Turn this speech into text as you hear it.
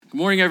Good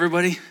morning,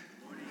 everybody.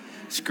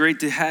 It's great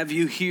to have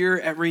you here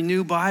at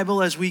Renew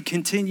Bible as we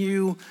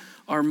continue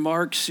our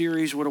Mark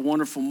series. What a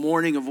wonderful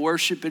morning of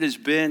worship it has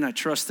been. I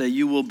trust that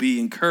you will be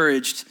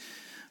encouraged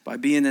by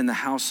being in the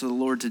house of the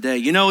Lord today.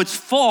 You know, it's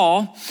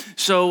fall,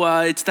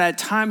 so it's that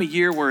time of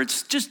year where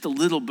it's just a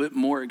little bit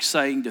more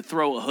exciting to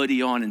throw a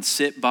hoodie on and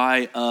sit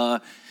by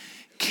a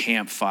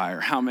campfire.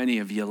 How many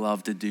of you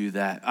love to do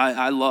that?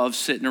 I love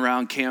sitting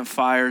around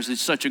campfires.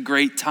 It's such a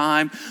great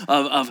time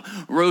of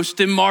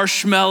roasting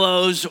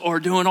marshmallows or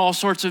doing all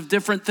sorts of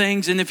different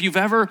things. And if you've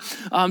ever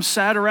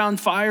sat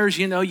around fires,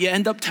 you know, you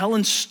end up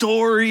telling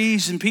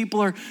stories and people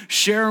are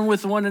sharing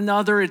with one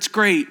another. It's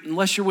great,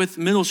 unless you're with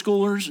middle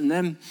schoolers and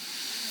then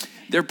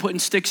they're putting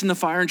sticks in the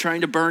fire and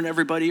trying to burn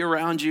everybody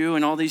around you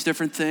and all these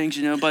different things,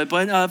 you know. But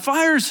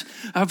fires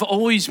have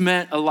always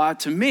meant a lot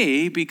to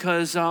me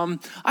because I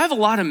have a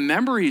lot of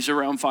memories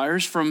around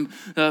fires from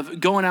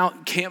going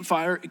out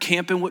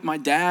camping with my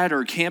dad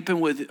or camping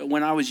with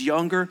when I was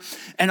younger.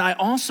 And I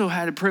also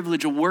had a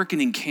privilege of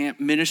working in camp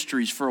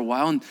ministries for a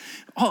while. And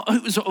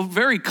it was a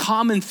very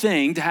common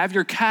thing to have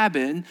your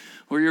cabin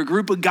or your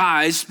group of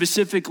guys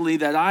specifically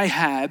that I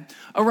had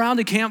around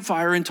a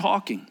campfire and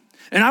talking.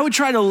 And I would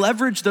try to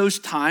leverage those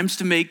times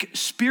to make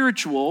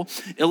spiritual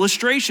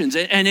illustrations.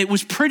 And it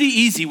was pretty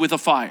easy with a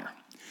fire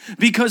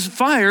because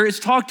fire is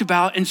talked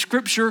about in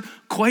Scripture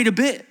quite a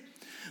bit.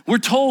 We're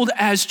told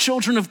as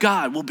children of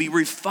God, we'll be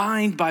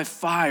refined by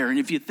fire. And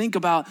if you think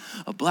about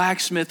a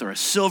blacksmith or a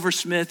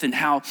silversmith and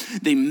how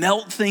they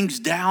melt things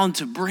down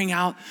to bring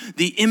out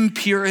the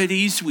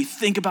impurities, we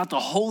think about the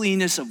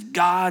holiness of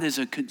God as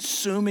a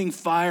consuming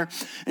fire.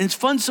 And it's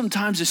fun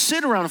sometimes to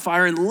sit around a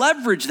fire and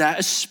leverage that,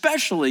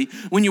 especially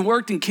when you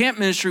worked in camp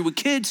ministry with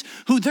kids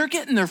who they're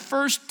getting their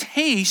first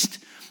taste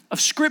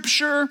of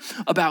Scripture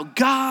about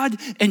God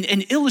and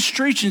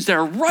illustrations that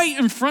are right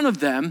in front of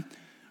them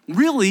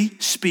really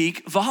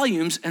speak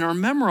volumes and are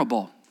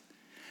memorable.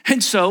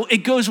 And so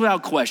it goes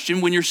without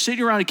question, when you're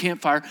sitting around a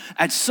campfire,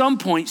 at some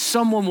point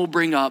someone will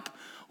bring up,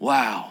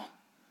 wow,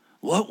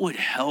 what would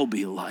hell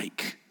be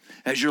like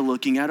as you're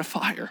looking at a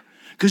fire?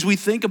 Because we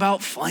think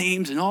about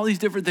flames and all these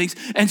different things.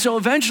 And so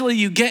eventually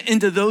you get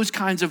into those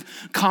kinds of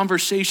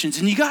conversations,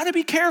 and you got to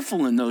be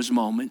careful in those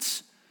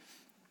moments.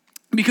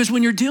 Because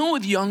when you're dealing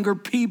with younger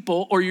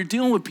people or you're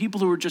dealing with people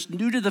who are just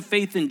new to the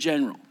faith in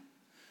general,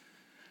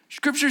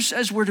 Scripture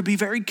says we're to be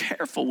very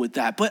careful with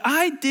that. But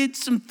I did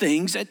some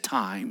things at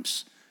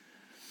times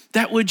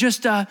that would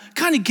just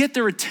kind of get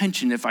their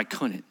attention if I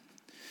couldn't.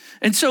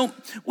 And so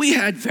we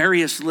had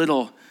various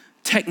little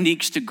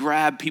techniques to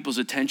grab people's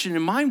attention,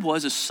 and mine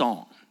was a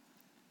song.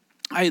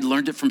 I had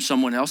learned it from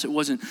someone else. It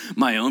wasn't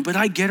my own, but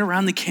I'd get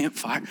around the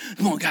campfire.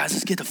 Come on, guys,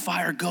 let's get the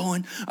fire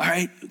going. All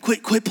right,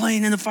 quit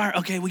playing in the fire.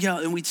 Okay, we go,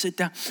 and we'd sit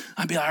down.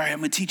 I'd be like, all right, I'm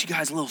going to teach you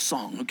guys a little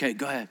song. Okay,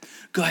 go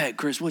ahead,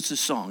 Chris, what's the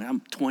song? I'm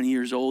 20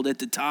 years old at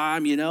the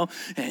time, you know,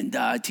 and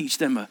I teach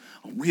them a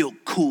real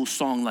cool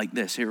song like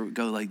this. Here we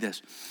go, like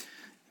this.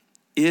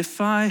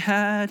 If I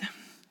had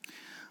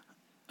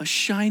a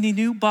shiny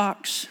new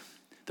box,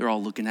 they're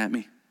all looking at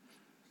me,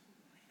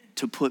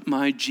 to put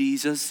my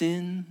Jesus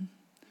in.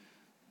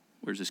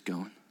 Where's this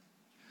going?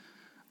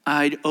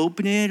 I'd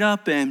open it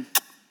up and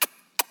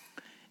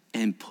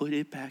put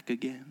it back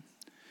again.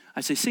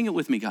 I say, sing it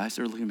with me, guys.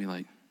 They're looking at me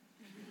like.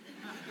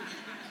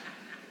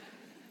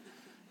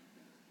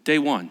 Day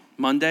one,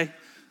 Monday,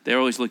 they're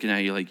always looking at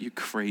you like, you're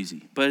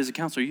crazy. But as a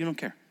counselor, you don't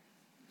care.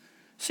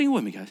 Sing it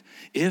with me, guys.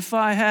 If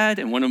I had,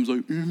 and one of them's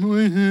like, in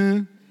my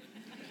hand.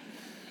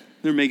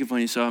 They're making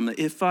funny, so I'm like,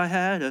 if I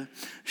had a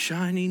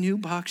shiny new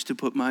box to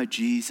put my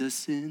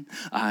Jesus in,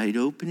 I'd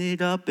open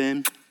it up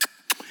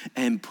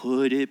and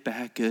put it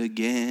back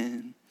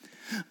again.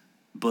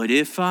 But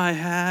if I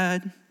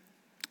had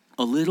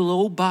a little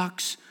old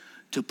box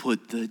to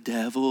put the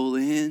devil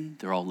in,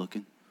 they're all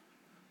looking,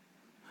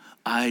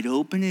 I'd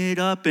open it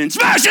up and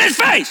smash his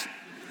face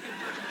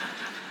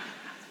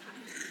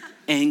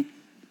and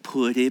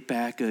put it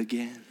back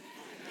again.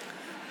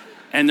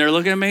 And they're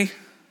looking at me,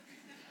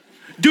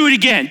 do it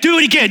again.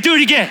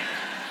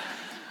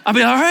 I'll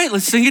be all right,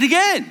 let's sing it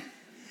again.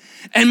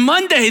 And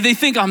Monday, they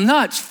think I'm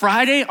nuts.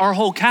 Friday, our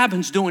whole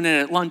cabin's doing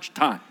it at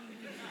lunchtime.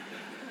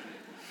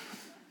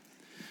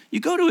 You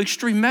go to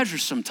extreme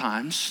measures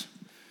sometimes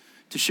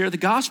to share the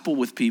gospel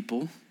with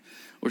people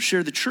or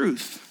share the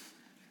truth.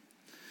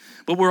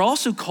 But we're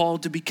also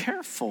called to be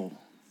careful,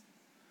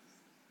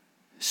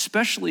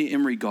 especially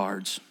in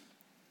regards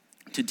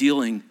to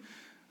dealing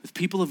with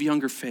people of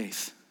younger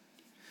faith.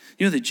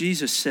 You know that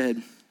Jesus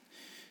said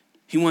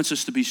he wants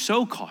us to be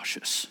so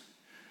cautious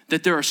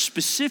that there are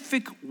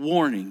specific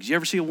warnings. You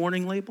ever see a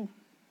warning label?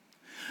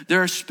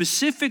 There are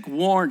specific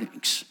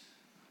warnings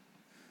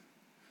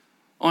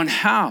on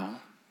how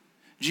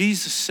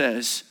Jesus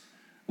says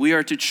we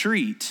are to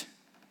treat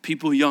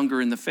people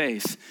younger in the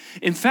faith.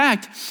 In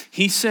fact,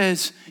 he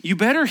says, you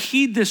better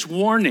heed this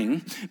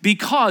warning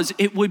because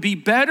it would be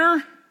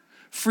better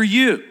for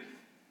you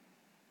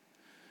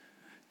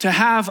to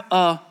have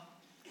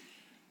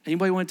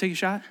anybody want to take a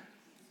shot?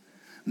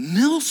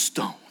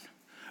 Millstone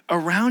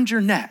around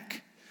your neck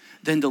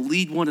than to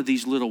lead one of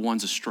these little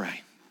ones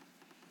astray.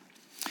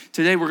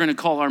 Today we're going to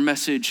call our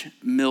message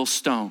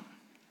Millstone.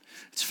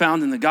 It's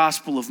found in the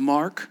Gospel of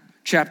Mark,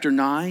 chapter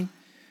 9,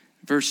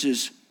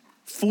 verses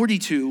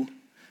 42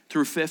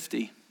 through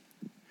 50.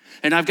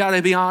 And I've got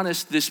to be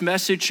honest, this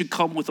message should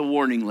come with a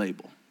warning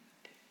label.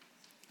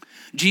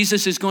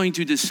 Jesus is going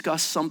to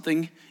discuss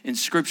something in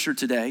Scripture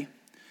today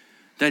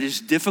that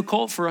is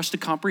difficult for us to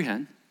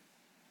comprehend,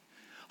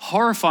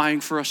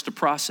 horrifying for us to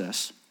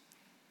process,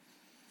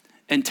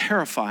 and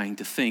terrifying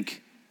to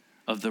think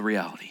of the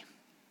reality.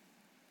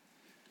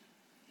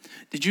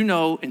 Did you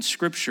know in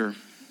Scripture,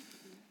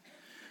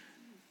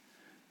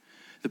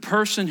 the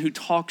person who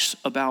talks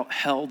about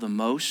hell the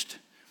most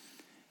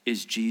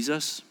is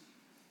Jesus?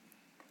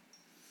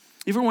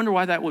 You ever wonder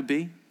why that would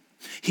be?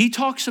 He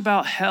talks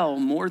about hell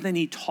more than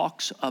he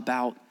talks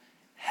about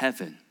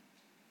heaven.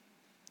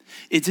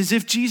 It's as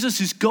if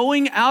Jesus is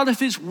going out of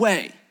his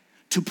way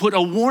to put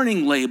a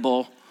warning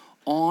label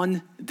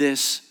on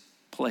this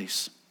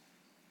place.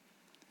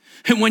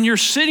 And when you're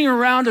sitting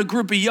around a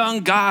group of young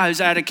guys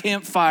at a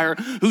campfire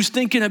who's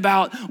thinking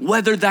about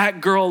whether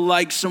that girl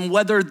likes them,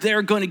 whether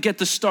they're going to get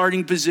the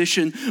starting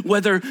position,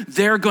 whether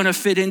they're going to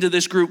fit into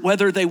this group,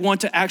 whether they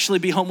want to actually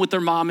be home with their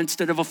mom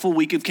instead of a full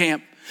week of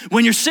camp.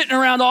 When you're sitting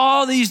around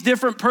all these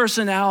different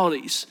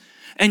personalities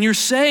and you're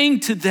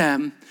saying to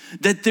them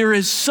that there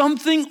is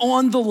something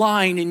on the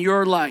line in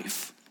your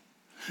life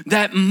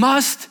that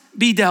must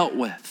be dealt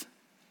with,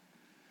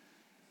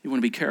 you want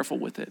to be careful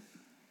with it.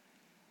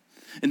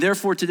 And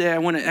therefore today I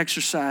want to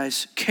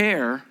exercise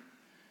care,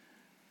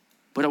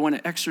 but I want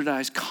to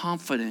exercise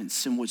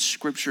confidence in what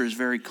Scripture is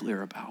very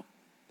clear about.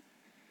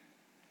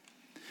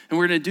 And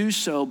we're going to do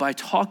so by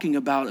talking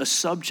about a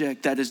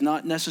subject that is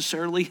not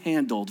necessarily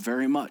handled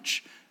very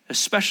much,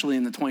 especially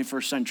in the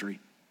 21st century.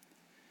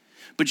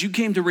 But you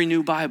came to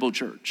Renew Bible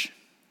Church.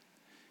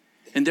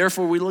 And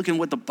therefore we look at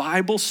what the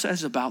Bible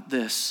says about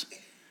this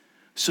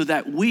so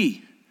that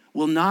we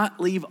will not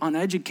leave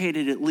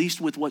uneducated, at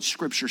least with what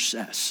Scripture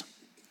says.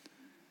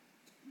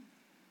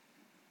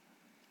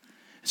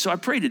 So I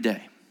pray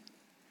today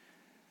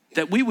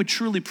that we would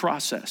truly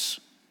process,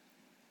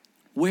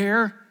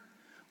 where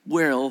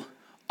will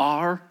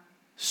our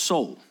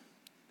soul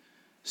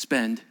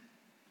spend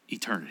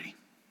eternity?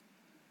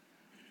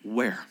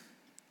 Where?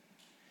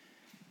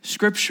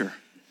 Scripture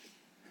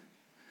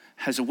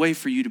has a way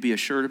for you to be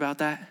assured about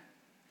that,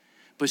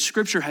 but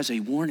Scripture has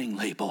a warning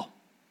label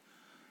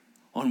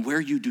on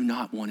where you do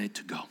not want it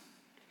to go.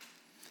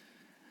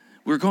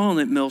 We're calling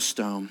it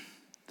Millstone.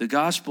 The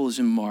gospel is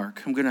in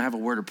Mark. I'm going to have a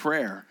word of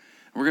prayer.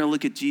 We're going to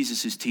look at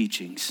Jesus'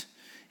 teachings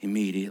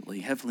immediately.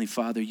 Heavenly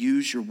Father,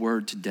 use your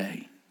word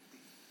today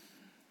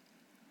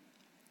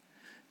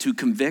to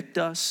convict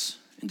us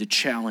and to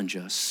challenge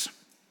us.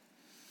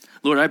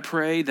 Lord, I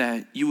pray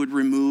that you would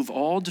remove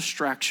all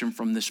distraction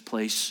from this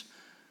place,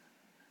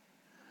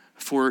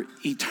 for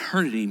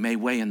eternity may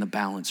weigh in the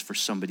balance for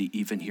somebody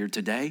even here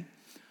today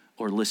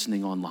or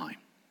listening online.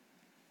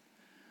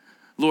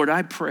 Lord,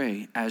 I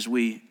pray as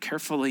we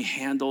carefully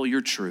handle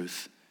your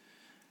truth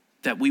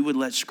that we would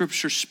let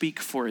Scripture speak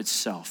for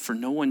itself, for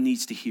no one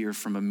needs to hear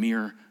from a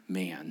mere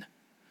man.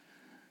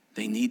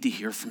 They need to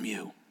hear from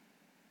you.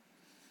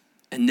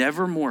 And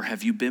never more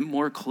have you been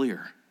more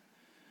clear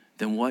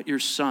than what your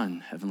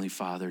Son, Heavenly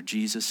Father,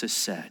 Jesus, has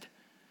said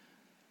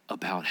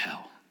about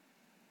hell.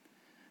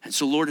 And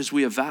so, Lord, as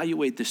we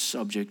evaluate this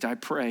subject, I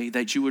pray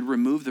that you would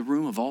remove the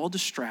room of all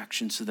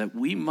distractions so that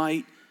we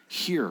might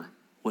hear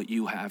what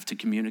you have to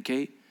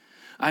communicate.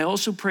 I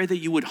also pray that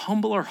you would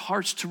humble our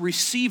hearts to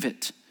receive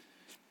it.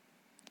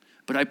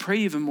 But I pray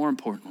even more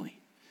importantly,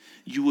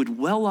 you would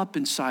well up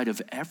inside of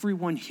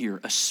everyone here,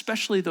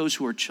 especially those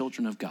who are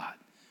children of God,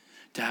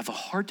 to have a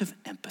heart of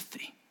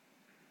empathy.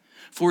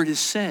 For it is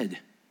said,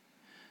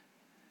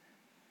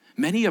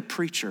 many a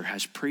preacher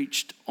has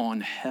preached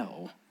on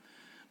hell,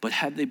 but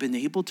have they been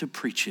able to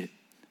preach it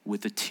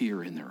with a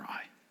tear in their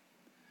eye?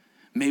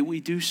 May we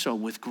do so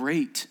with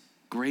great,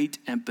 great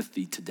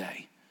empathy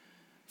today.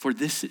 For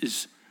this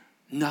is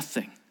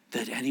nothing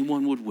that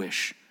anyone would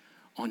wish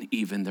on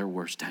even their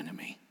worst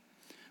enemy.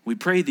 We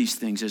pray these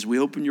things as we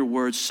open your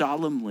word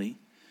solemnly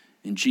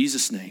in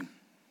Jesus' name.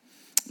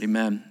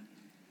 Amen.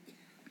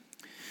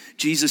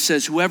 Jesus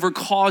says, whoever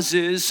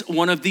causes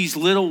one of these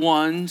little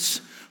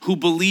ones who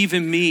believe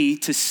in me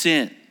to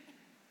sin.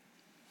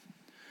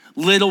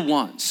 Little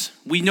ones.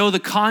 We know the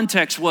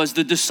context was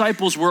the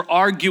disciples were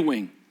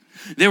arguing.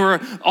 They were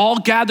all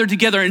gathered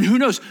together, and who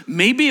knows,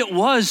 maybe it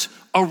was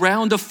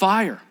around a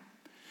fire.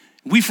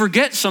 We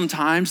forget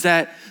sometimes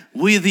that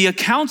the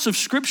accounts of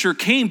Scripture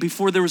came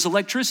before there was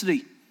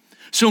electricity.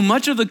 So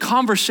much of the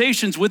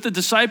conversations with the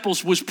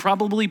disciples was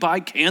probably by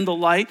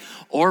candlelight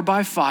or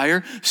by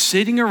fire,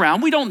 sitting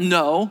around. We don't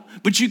know,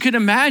 but you can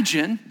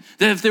imagine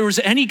that if there was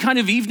any kind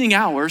of evening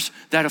hours,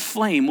 that a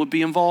flame would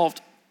be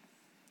involved.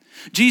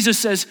 Jesus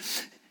says,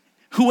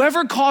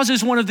 whoever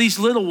causes one of these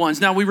little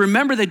ones. Now we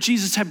remember that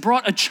Jesus had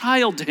brought a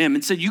child to him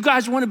and said, you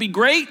guys want to be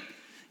great?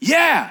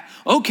 Yeah,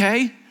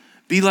 okay,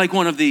 be like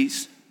one of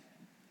these.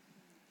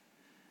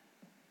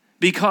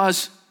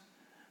 Because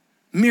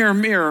Mirror,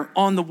 mirror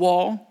on the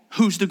wall,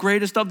 who's the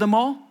greatest of them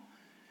all?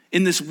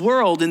 In this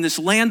world, in this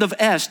land of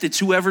Est, it's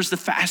whoever's the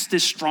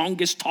fastest,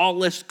 strongest,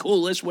 tallest,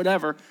 coolest,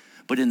 whatever.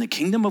 But in the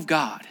kingdom of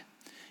God,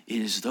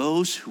 it is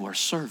those who are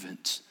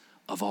servants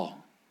of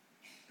all.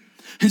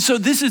 And so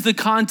this is the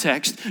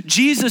context.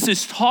 Jesus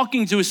is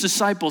talking to his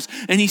disciples,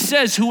 and he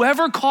says,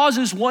 whoever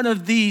causes one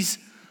of these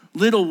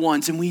little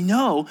ones, and we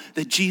know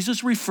that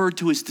Jesus referred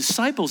to his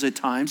disciples at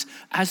times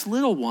as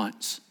little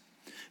ones.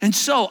 And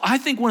so I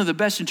think one of the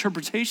best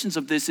interpretations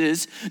of this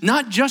is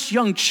not just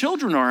young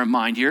children are in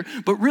mind here,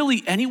 but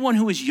really anyone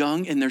who is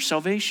young in their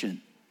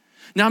salvation.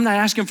 Now, I'm not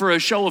asking for a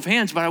show of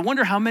hands, but I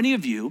wonder how many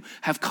of you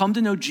have come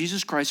to know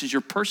Jesus Christ as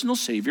your personal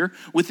Savior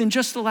within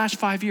just the last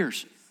 5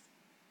 years.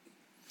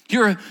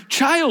 You're a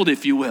child,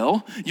 if you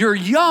will. You're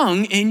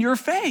young in your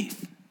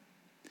faith.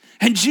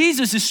 And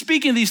Jesus is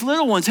speaking to these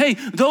little ones. Hey,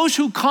 those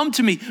who come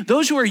to me,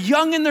 those who are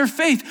young in their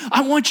faith,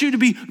 I want you to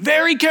be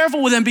very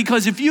careful with them,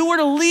 because if you were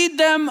to lead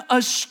them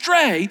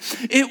astray,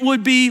 it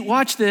would be,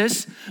 watch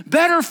this,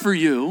 better for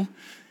you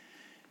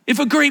if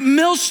a great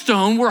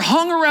millstone were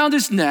hung around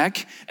his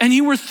neck and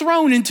he were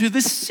thrown into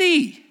the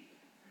sea.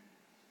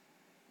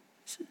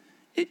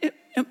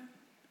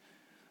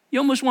 You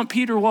almost want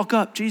Peter to walk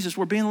up. Jesus,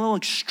 we're being a little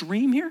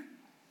extreme here.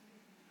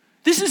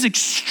 This is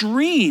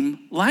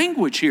extreme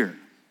language here.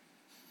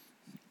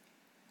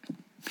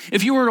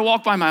 If you were to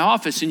walk by my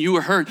office and you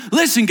were heard,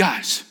 listen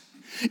guys,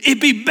 it'd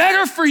be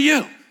better for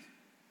you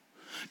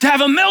to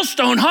have a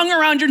millstone hung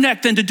around your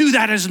neck than to do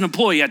that as an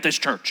employee at this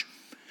church.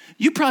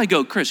 You'd probably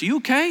go, Chris, are you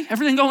okay?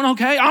 Everything going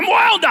okay? I'm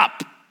wound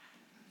up.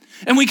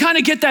 And we kind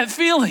of get that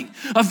feeling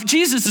of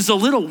Jesus is a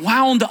little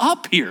wound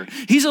up here.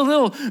 He's a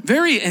little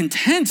very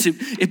intense.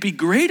 It'd be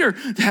greater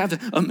to have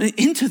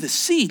into the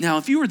sea. Now,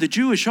 if you were the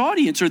Jewish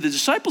audience or the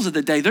disciples of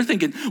the day, they're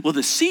thinking, well,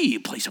 the sea, a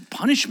place of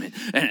punishment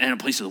and a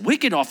place of the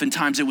wicked,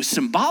 oftentimes it was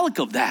symbolic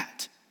of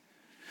that.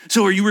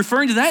 So are you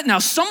referring to that? Now,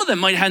 some of them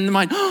might have in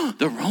mind,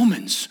 the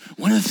Romans,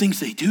 one of the things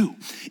they do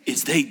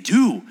is they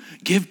do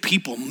give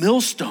people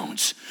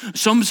millstones,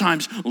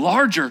 sometimes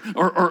larger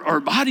or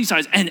body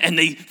size, and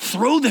they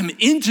throw them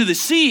into the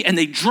sea and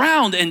they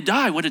drown and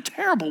die. What a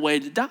terrible way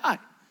to die.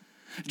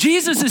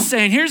 Jesus is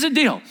saying, here's the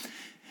deal.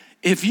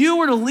 If you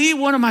were to lead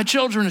one of my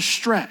children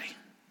astray,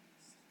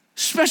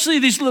 especially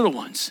these little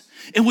ones,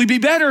 it would be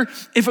better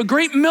if a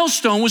great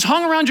millstone was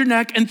hung around your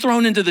neck and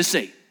thrown into the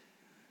sea.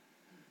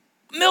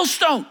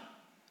 Millstone.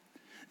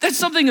 That's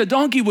something a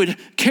donkey would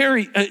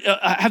carry,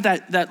 have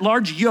that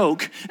large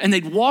yoke, and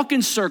they'd walk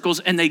in circles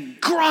and they'd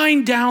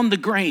grind down the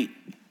grain.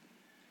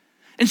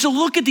 And so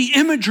look at the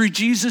imagery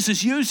Jesus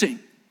is using.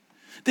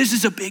 This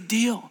is a big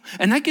deal.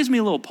 And that gives me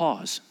a little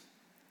pause.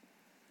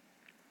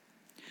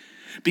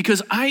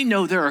 Because I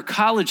know there are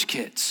college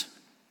kids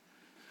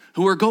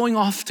who are going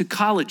off to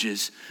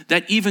colleges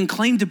that even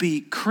claim to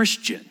be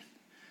Christian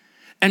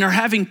and are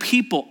having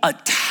people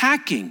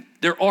attacking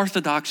their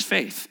Orthodox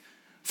faith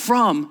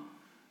from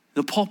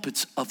the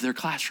pulpits of their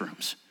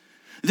classrooms.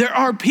 There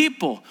are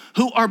people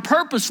who are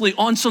purposely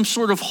on some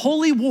sort of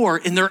holy war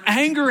in their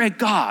anger at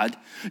God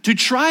to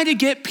try to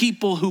get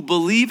people who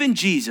believe in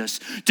Jesus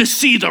to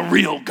see the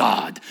real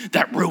God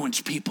that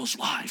ruins people's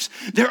lives.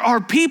 There are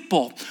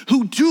people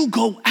who do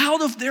go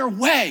out of their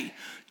way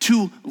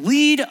to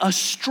lead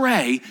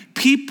astray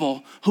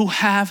people who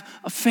have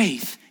a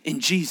faith in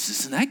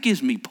Jesus. And that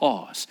gives me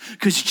pause,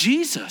 because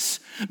Jesus,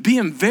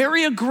 being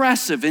very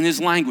aggressive in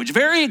his language,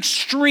 very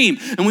extreme,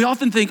 and we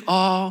often think,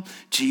 oh,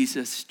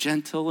 Jesus,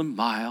 gentle and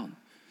mild,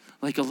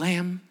 like a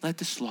lamb led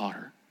to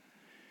slaughter.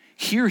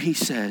 Here he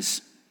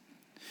says,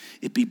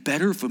 it'd be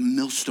better if a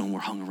millstone were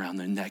hung around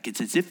their neck. It's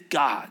as if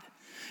God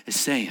is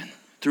saying,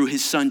 through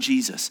his son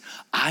Jesus,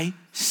 I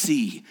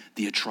see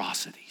the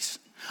atrocities.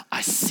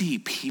 I see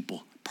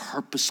people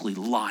purposely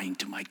lying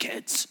to my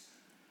kids.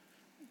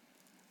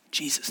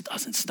 Jesus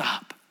doesn't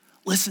stop.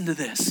 Listen to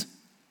this.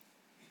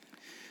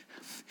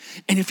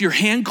 And if your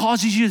hand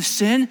causes you to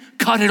sin,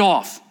 cut it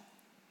off.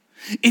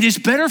 It is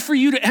better for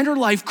you to enter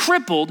life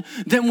crippled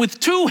than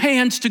with 2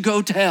 hands to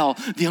go to hell,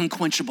 the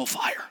unquenchable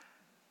fire.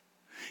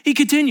 He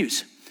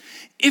continues,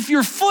 if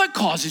your foot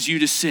causes you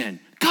to sin,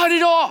 cut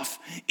it off.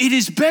 It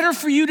is better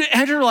for you to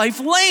enter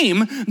life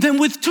lame than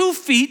with 2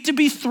 feet to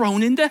be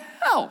thrown into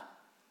hell.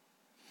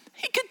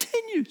 He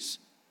continues.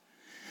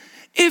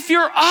 If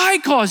your eye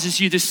causes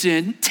you to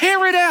sin,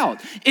 tear it out.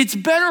 It's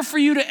better for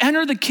you to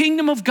enter the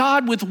kingdom of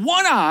God with 1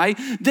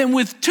 eye than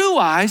with 2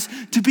 eyes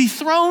to be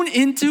thrown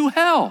into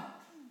hell.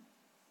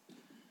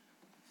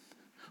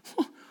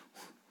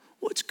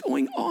 What's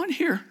going on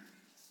here?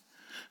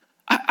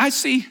 I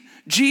see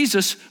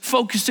Jesus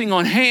focusing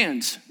on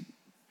hands.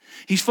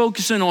 He's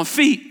focusing on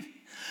feet,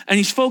 and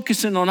he's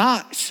focusing on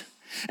eyes.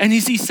 And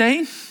is he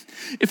saying,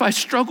 if I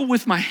struggle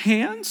with my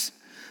hands,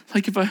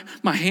 like if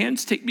my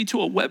hands take me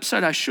to a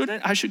website I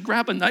shouldn't, I should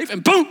grab a knife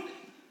and boom.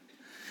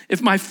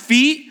 If my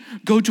feet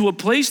go to a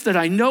place that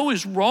I know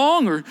is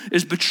wrong or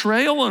is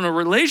betrayal in a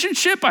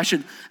relationship, I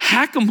should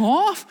hack them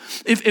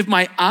off. If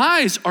my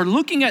eyes are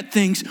looking at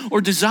things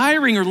or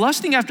desiring or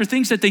lusting after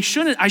things that they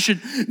shouldn't, I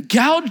should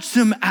gouge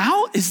them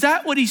out. Is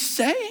that what he's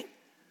saying?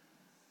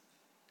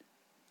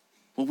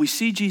 what we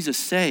see Jesus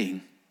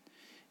saying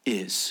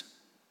is,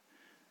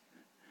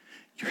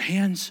 your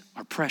hands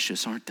are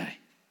precious, aren't they?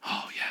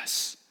 Oh,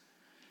 yes.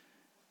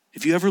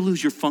 If you ever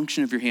lose your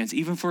function of your hands,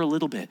 even for a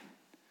little bit,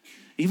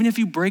 even if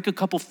you break a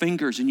couple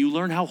fingers and you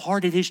learn how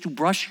hard it is to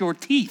brush your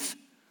teeth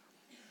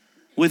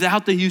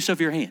without the use of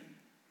your hand,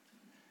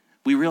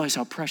 we realize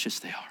how precious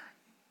they are.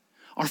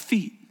 Our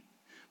feet,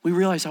 we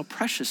realize how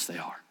precious they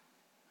are.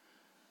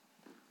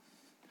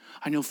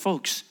 I know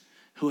folks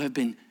who have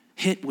been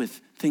hit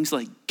with things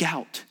like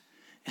gout,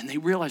 and they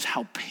realize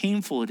how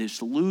painful it is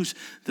to lose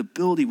the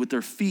ability with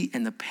their feet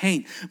and the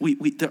pain.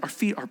 Our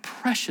feet are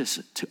precious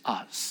to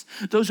us.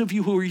 Those of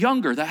you who are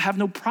younger that have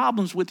no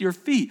problems with your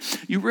feet,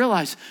 you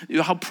realize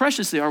how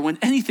precious they are when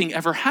anything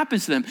ever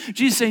happens to them.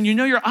 Jesus is saying, you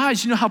know your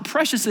eyes, you know how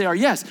precious they are.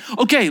 Yes.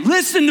 Okay,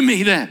 listen to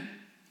me then.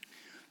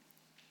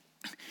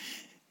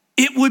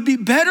 It would be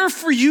better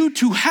for you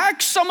to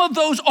hack some of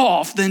those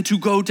off than to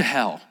go to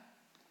hell.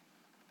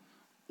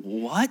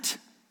 What?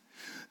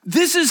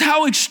 This is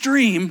how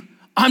extreme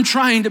I'm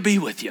trying to be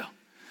with you.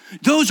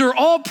 Those are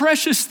all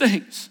precious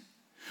things,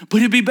 but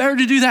it'd be better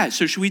to do that.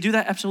 So should we do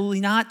that? Absolutely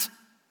not.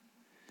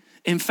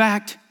 In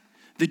fact,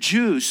 the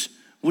Jews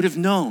would have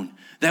known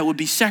that would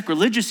be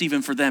sacrilegious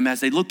even for them as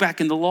they look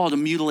back in the law to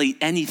mutilate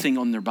anything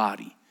on their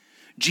body.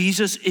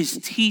 Jesus is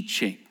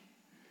teaching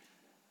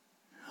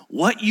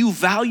what you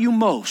value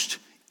most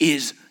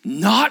is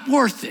not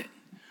worth it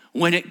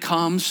when it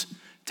comes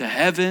to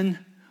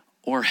heaven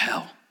or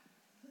hell.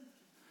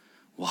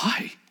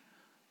 Why?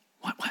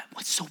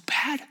 What's so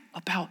bad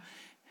about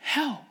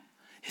hell?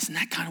 Isn't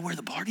that kind of where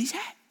the party's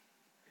at?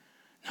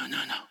 No.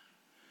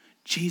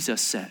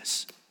 Jesus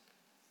says,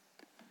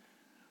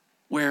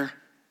 where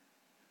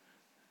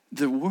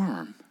the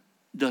worm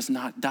does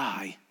not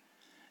die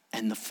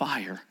and the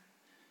fire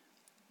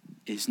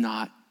is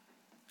not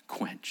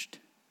quenched.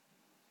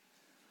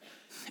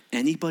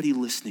 Anybody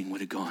listening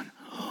would have gone,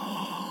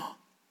 oh,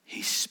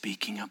 he's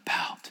speaking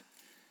about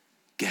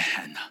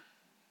Gehenna.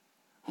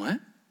 What?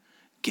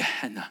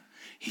 Gehenna.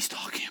 He's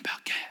talking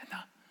about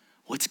Gehenna.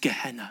 What's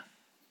Gehenna?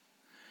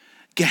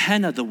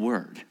 Gehenna, the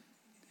word,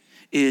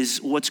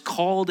 is what's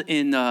called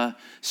in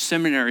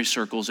seminary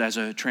circles as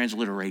a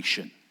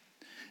transliteration.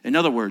 In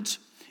other words,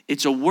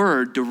 it's a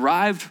word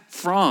derived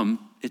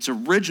from its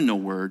original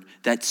word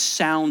that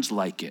sounds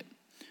like it.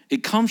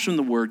 It comes from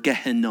the word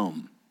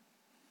Gehinnom.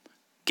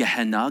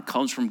 Gehenna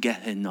comes from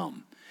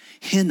Gehinnom.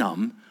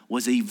 Hinnom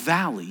was a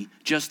valley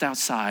just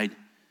outside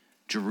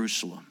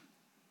Jerusalem.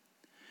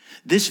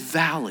 This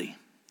valley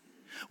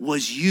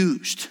was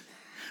used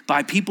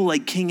by people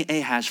like King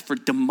Ahaz for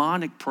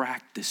demonic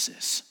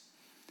practices.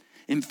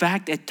 In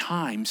fact, at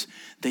times,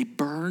 they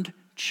burned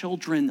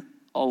children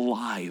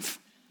alive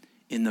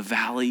in the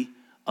valley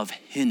of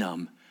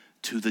Hinnom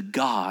to the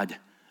god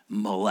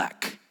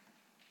Molech.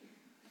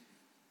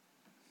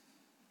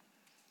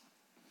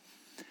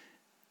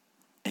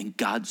 And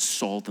God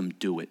saw them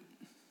do it.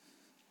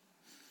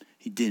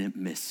 He didn't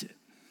miss it.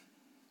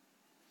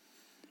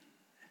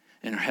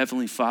 And our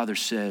Heavenly Father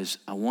says,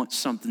 I want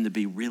something to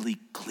be really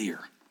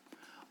clear.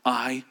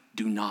 I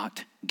do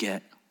not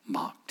get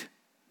mocked.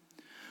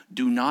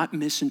 Do not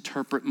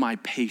misinterpret my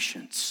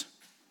patience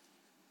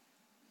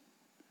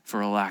for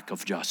a lack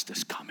of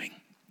justice coming.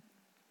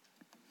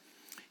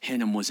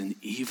 Hinnom was an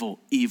evil,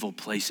 evil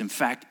place. In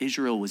fact,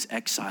 Israel was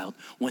exiled.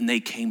 When they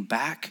came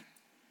back,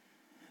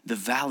 the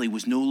valley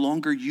was no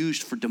longer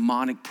used for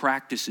demonic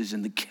practices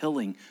and the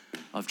killing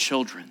of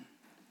children,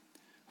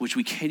 which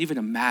we can't even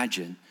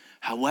imagine.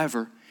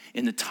 However,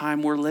 in the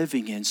time we're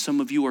living in, some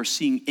of you are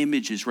seeing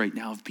images right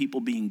now of people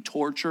being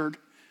tortured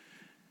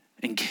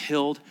and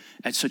killed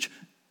at such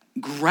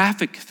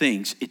graphic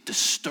things. It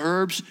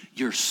disturbs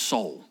your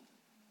soul.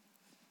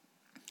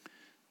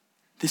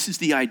 This is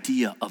the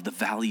idea of the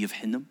Valley of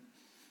Hinnom.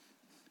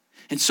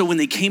 And so when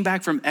they came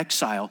back from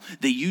exile,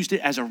 they used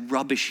it as a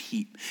rubbish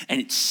heap.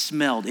 And it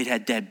smelled. It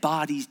had dead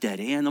bodies,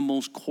 dead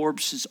animals,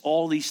 corpses,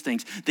 all these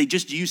things. They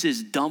just used it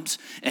as dumps,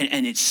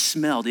 and it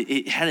smelled.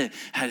 It had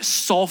a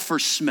sulfur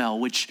smell,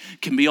 which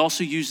can be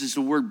also used as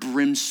the word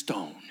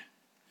brimstone.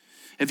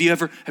 Have you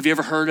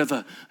ever heard of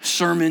a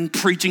sermon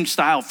preaching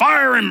style,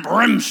 fire and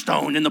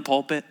brimstone in the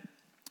pulpit?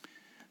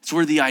 That's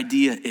where the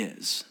idea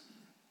is.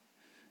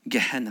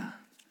 Gehenna.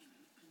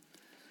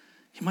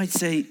 You might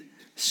say,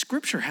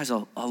 Scripture has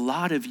a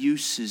lot of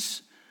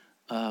uses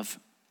of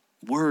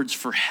words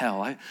for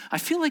hell. I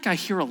feel like I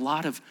hear a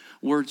lot of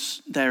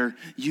words that are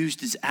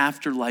used as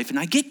afterlife, and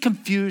I get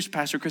confused,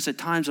 Pastor Chris, at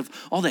times of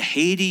all the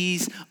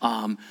Hades,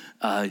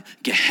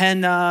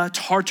 Gehenna,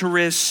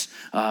 Tartarus.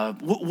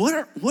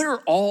 What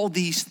are all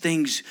these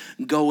things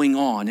going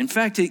on? In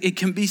fact, it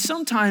can be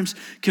sometimes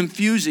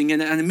confusing,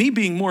 and me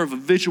being more of a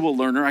visual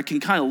learner, I can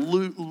kind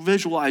of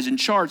visualize in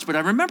charts, but I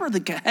remember the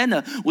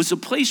Gehenna was a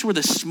place where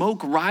the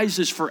smoke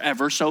rises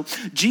forever, so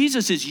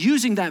Jesus is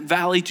using that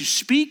valley to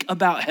speak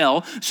about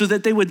hell so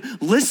that they would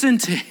listen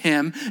to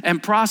him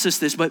and process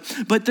this. But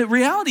the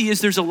reality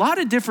is there's a lot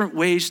of different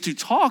ways to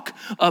talk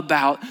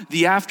about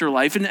the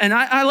afterlife. And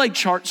I like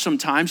charts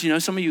sometimes.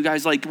 Some of you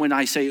guys like when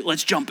I say,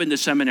 let's jump into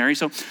seminary.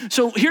 So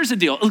here's the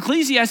deal.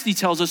 Ecclesiastes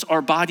tells us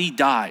our body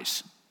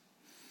dies.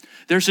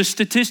 There's a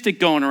statistic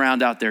going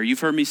around out there. You've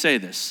heard me say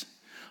this.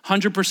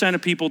 100%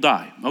 of people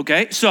die,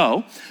 okay?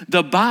 So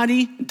the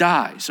body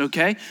dies,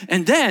 okay?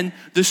 And then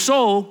the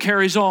soul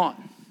carries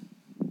on.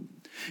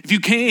 If you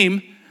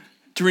came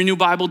to Renew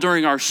Bible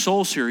during our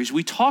soul series,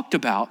 we talked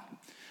about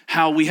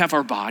how we have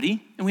our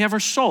body and we have our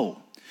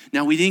soul.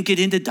 Now, we didn't get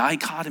into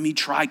dichotomy,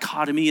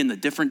 trichotomy, and the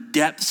different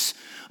depths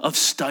of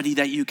study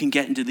that you can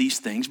get into these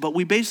things, but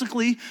we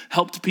basically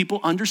helped people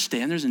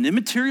understand there's an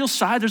immaterial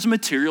side, there's a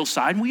material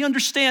side, and we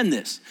understand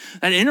this.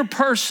 That inner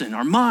person,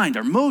 our mind,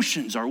 our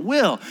emotions, our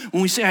will,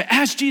 when we say, I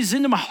ask Jesus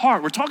into my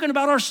heart, we're talking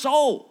about our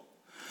soul.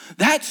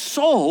 That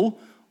soul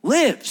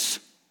lives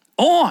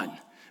on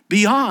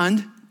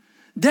beyond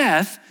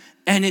death,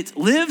 and it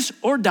lives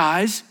or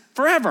dies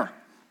forever.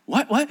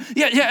 What?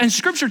 Yeah, and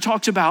Scripture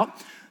talks about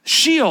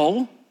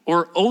Sheol,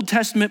 or Old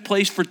Testament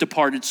place for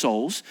departed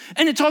souls.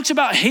 And it talks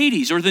about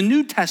Hades, or the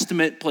New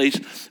Testament place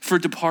for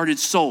departed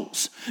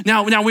souls.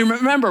 Now we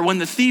remember when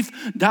the thief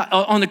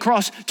on the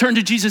cross turned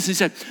to Jesus and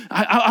said,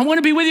 I want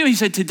to be with you. He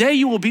said, today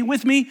you will be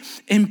with me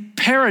in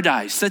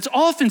paradise. That's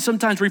often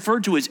sometimes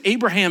referred to as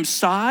Abraham's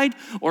side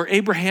or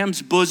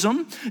Abraham's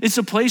bosom. It's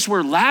a place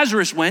where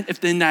Lazarus went,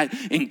 if in that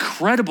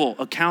incredible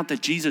account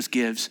that Jesus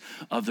gives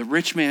of the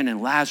rich man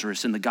and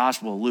Lazarus in the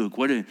Gospel of Luke.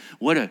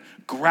 What a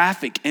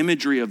graphic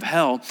imagery of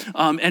hell.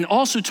 And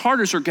also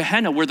Tartarus or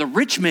Gehenna, where the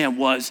rich man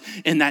was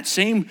in that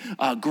same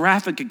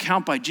graphic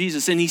account by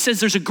Jesus. And he says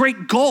there's a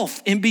great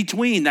gulf in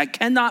between that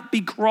cannot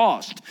be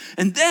crossed.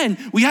 And then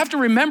we have to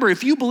remember,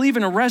 if you believe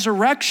in a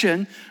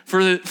resurrection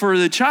for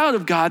the child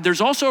of God,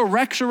 there's also a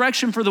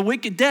resurrection for the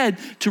wicked dead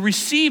to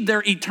receive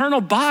their eternal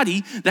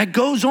body that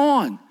goes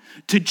on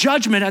to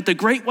judgment at the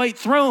great white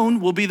throne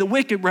will be the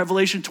wicked,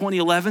 Revelation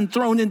 20:11,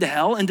 thrown into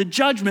hell, and to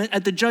judgment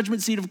at the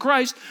judgment seat of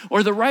Christ,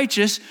 or the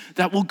righteous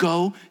that will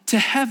go to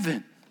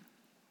heaven.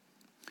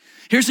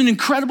 Here's an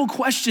incredible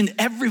question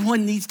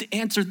everyone needs to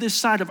answer this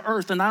side of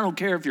earth, and I don't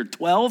care if you're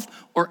 12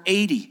 or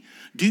 80.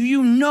 Do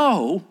you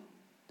know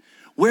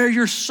where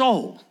your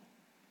soul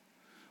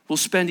will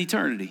spend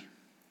eternity?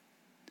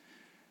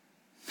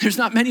 There's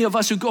not many of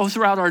us who go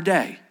throughout our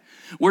day.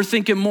 We're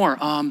thinking more,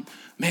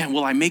 man,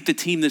 will I make the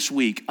team this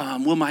week?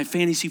 Will my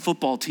fantasy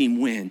football team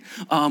win?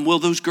 Will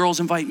those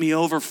girls invite me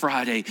over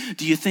Friday?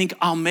 Do you think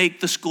I'll make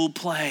the school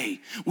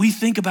play? We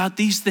think about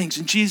these things,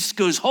 and Jesus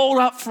goes, hold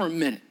up for a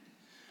minute.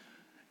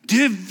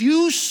 Have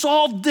you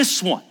solved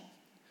this one?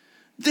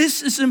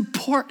 This is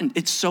important.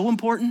 It's so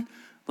important.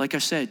 Like I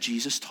said,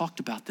 Jesus talked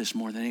about this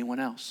more than anyone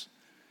else.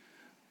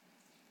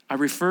 I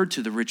referred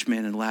to the rich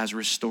man and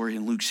Lazarus story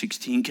in Luke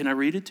 16. Can I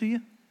read it to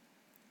you?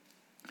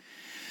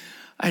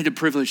 I had the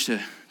privilege to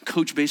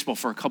coach baseball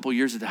for a couple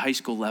years at the high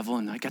school level,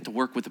 and I got to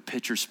work with the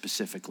pitchers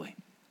specifically.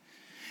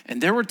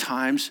 And there were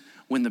times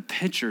when the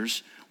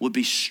pitchers would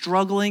be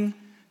struggling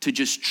to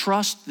just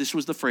trust, this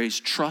was the phrase,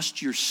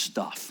 trust your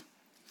stuff.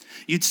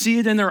 You'd see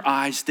it in their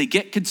eyes. They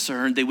get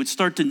concerned. They would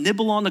start to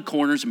nibble on the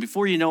corners, and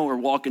before you know it, we're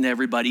walking to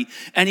everybody.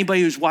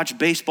 Anybody who's watched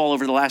baseball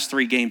over the last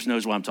 3 games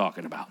knows what I'm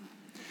talking about.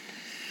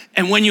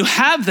 And when you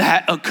have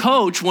that, a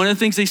coach, one of the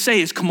things they say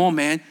is, come on,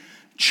 man,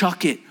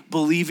 chuck it.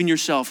 Believe in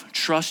yourself.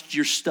 Trust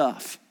your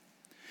stuff.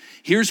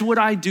 Here's what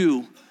I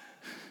do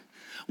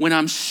when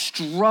I'm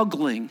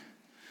struggling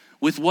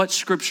with what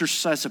Scripture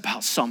says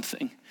about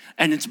something,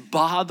 and it's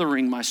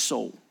bothering my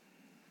soul.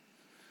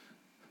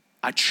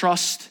 I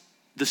trust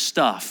the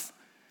stuff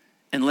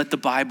and let the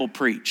Bible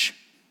preach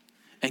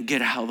and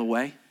get out of the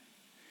way.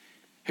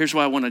 Here's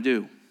what I want to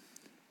do.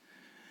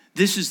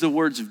 This is the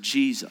words of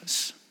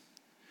Jesus.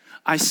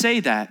 I say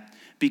that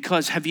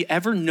because have you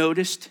ever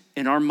noticed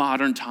in our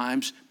modern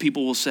times,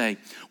 people will say,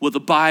 well,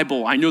 the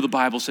Bible, I know the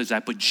Bible says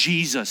that, but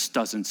Jesus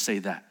doesn't say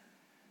that.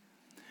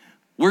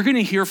 We're going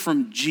to hear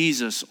from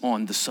Jesus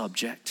on the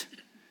subject.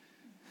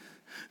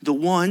 The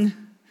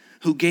one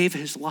who gave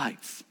his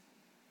life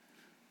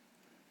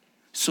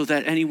so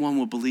that anyone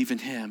will believe in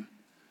him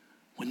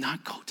would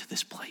not go to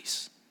this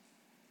place.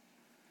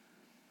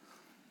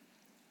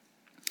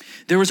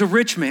 There was a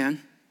rich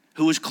man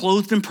who was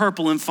clothed in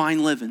purple and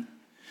fine linen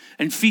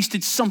and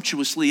feasted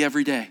sumptuously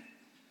every day.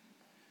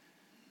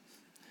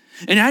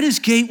 And at his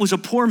gate was a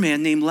poor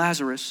man named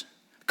Lazarus,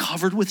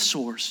 covered with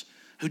sores,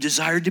 who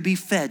desired to be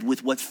fed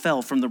with what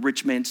fell from the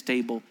rich man's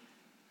table.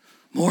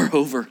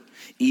 Moreover,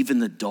 even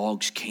the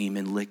dogs came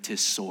and licked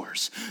his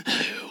sores.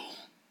 Ew.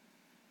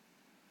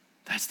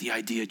 That's the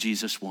idea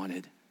Jesus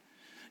wanted.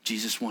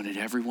 Jesus wanted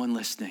everyone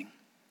listening.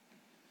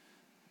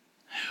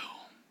 Ew.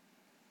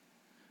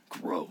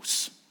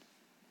 Gross.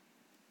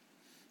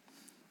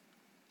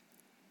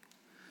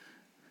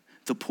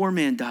 The poor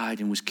man died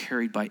and was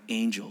carried by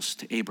angels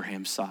to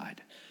Abraham's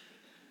side.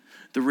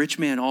 The rich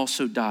man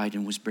also died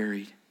and was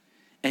buried.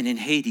 And in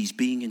Hades,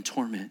 being in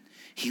torment,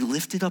 he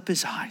lifted up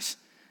his eyes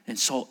and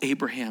saw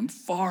Abraham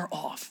far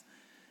off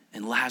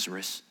and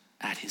Lazarus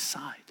at his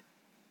side.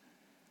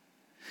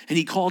 And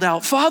he called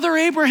out, Father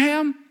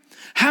Abraham,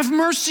 have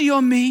mercy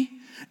on me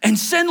and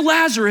send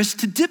Lazarus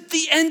to dip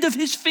the end of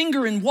his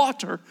finger in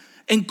water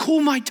and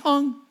cool my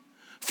tongue,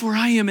 for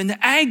I am in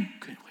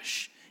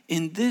anguish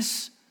in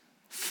this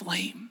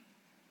flame.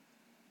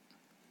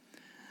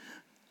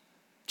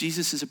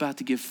 Jesus is about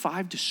to give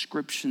 5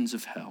 descriptions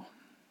of hell.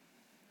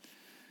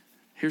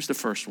 Here's the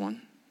first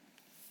one.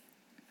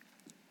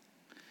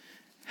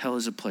 Hell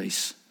is a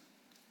place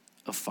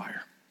of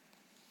fire.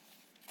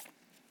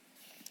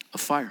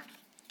 Of fire.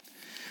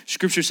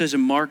 Scripture says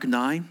in Mark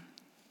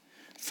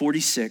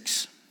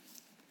 9:46,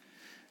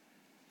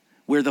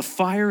 where the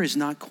fire is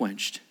not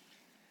quenched,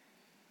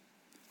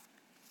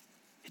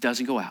 it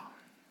doesn't go out.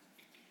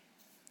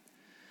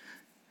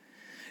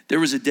 There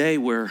was a day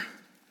where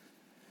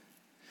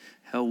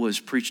hell was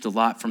preached a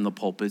lot from the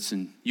pulpits,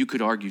 and you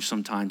could argue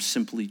sometimes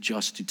simply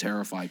just to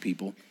terrify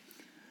people.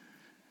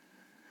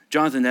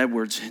 Jonathan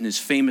Edwards, in his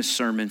famous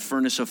sermon,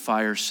 Furnace of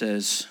Fire,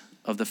 says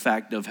of the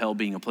fact of hell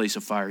being a place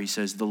of fire, he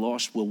says, the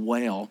lost will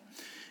wail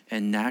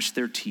and gnash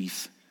their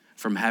teeth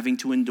from having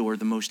to endure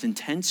the most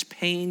intense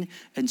pain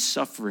and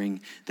suffering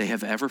they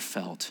have ever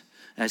felt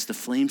as the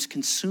flames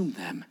consume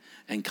them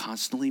and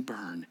constantly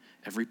burn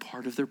every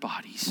part of their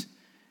bodies,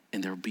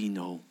 and there will be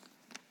no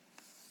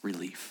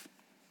relief.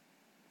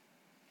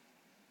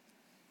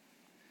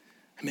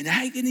 I'm in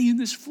agony in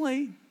this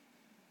flame.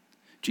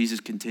 Jesus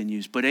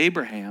continues, but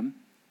Abraham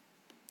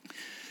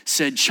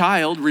said,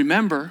 child,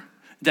 remember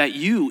that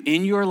you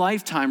in your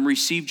lifetime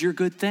received your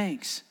good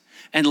things,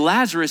 and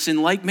Lazarus in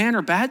like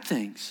manner bad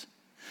things.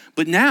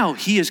 But now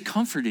he is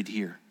comforted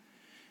here,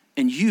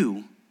 and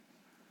you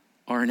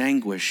are in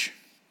anguish.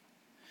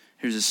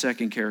 Here's a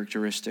second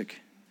characteristic.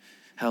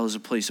 Hell is a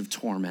place of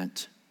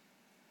torment.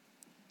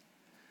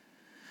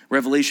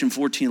 Revelation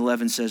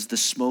 14:11 says, the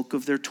smoke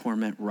of their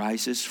torment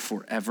rises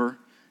forever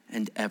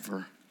and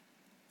ever.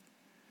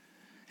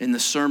 In the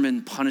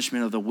sermon,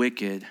 Punishment of the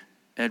Wicked,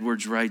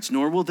 Edwards writes,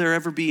 nor will they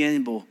ever be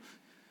able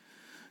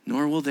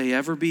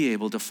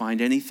to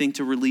find anything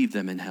to relieve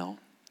them in hell.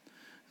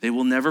 They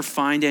will never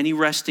find any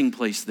resting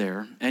place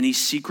there, any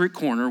secret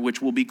corner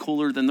which will be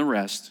cooler than the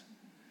rest,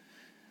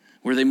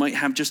 where they might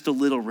have just a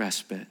little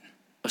respite,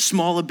 a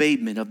small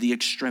abatement of the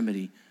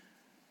extremity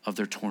of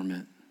their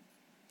torment.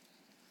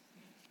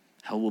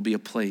 Hell will be a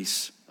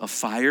place of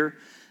fire.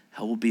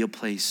 Hell will be a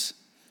place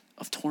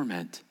of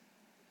torment.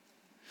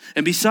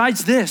 And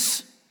besides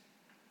this,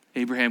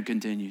 Abraham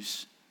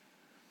continues,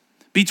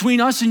 between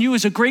us and you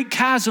is a great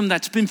chasm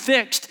that's been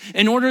fixed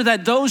in order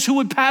that those who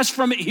would pass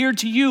from it here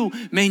to you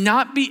may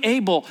not be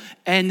able,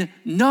 and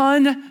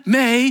none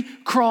may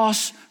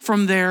cross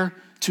from there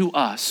to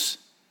us.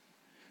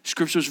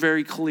 Scripture is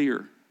very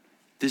clear.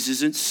 This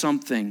isn't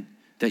something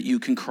that you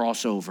can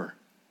cross over,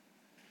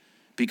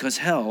 because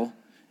hell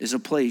is a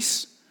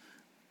place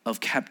of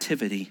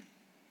captivity.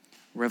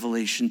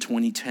 Revelation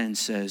 20:10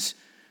 says,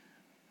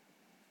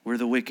 where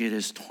the wicked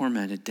is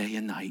tormented day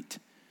and night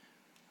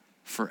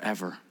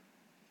forever.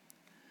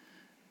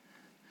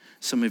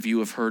 Some of you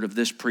have heard of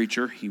this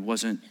preacher. He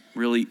wasn't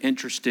really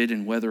interested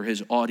in whether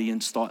his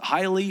audience thought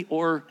highly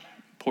or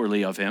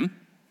poorly of him.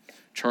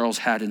 Charles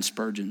Haddon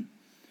Spurgeon.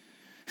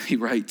 He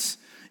writes,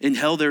 in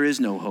hell there is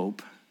no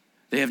hope.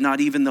 They have not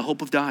even the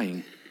hope of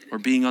dying or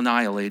being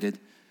annihilated.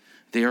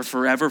 They are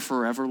forever,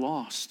 forever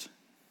lost.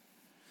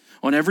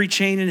 On every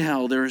chain in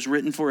hell there is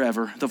written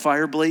forever. The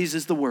fire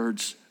blazes the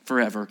words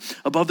forever.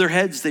 Above their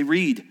heads they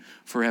read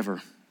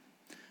forever.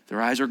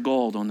 Their eyes are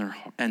galled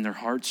and their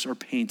hearts are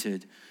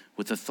painted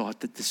with the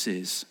thought that this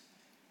is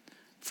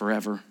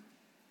forever.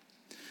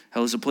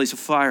 Hell is a place of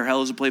fire.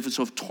 Hell is a place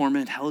of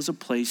torment. Hell is a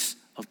place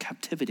of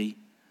captivity.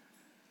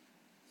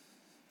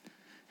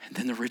 And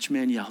then the rich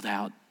man yelled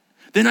out,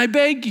 then I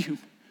beg you,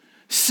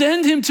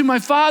 send him to my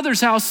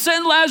father's house.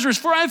 Send Lazarus,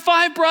 for I have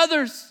 5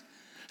 brothers,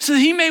 so that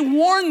he may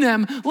warn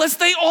them, lest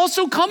they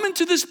also come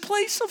into this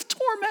place of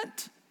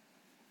torment.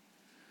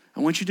 I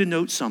want you to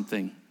note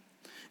something.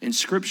 In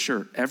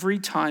Scripture, every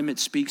time it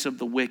speaks of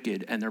the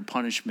wicked and their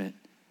punishment,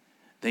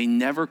 they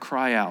never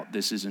cry out,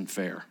 this isn't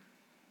fair.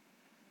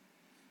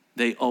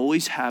 They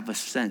always have a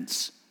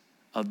sense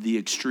of the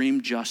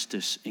extreme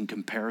justice in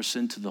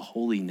comparison to the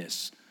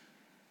holiness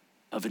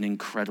of an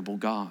incredible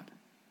God.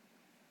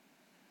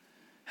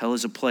 Hell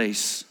is a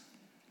place,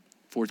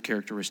 fourth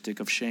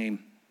characteristic, of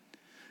shame.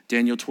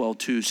 Daniel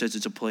 12:2 says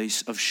it's a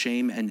place of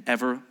shame and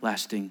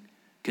everlasting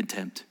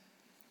contempt.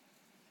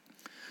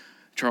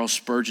 Charles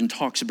Spurgeon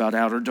talks about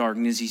outer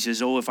darkness. He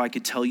says, oh, if I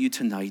could tell you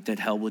tonight that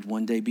hell would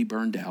one day be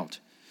burned out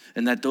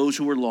and that those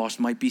who were lost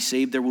might be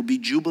saved, there will be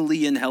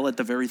jubilee in hell at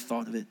the very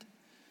thought of it.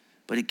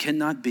 But it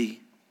cannot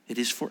be. It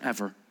is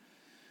forever.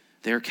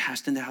 They are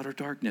cast into outer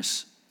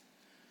darkness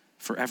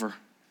forever.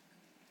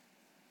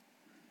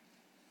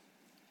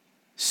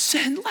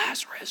 Send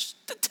Lazarus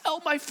to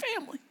tell my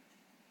family.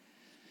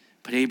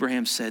 But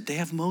Abraham said, they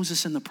have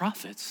Moses and the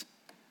prophets.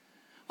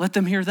 Let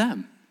them hear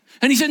them.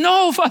 And he said,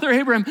 no, Father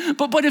Abraham,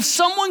 but if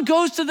someone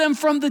goes to them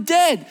from the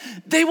dead,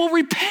 they will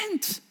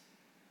repent.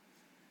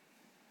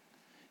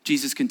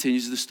 Jesus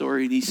continues the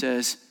story and he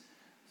says,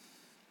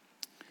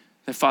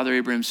 that Father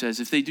Abraham says,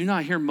 if they do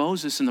not hear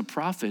Moses and the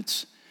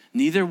prophets,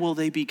 neither will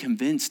they be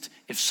convinced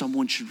if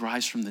someone should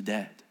rise from the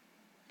dead.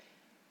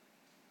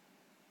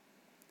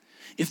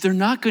 If they're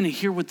not going to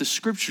hear what the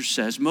scripture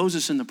says,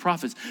 Moses and the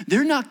prophets,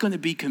 they're not going to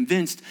be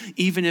convinced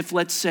even if,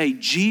 let's say,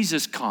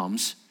 Jesus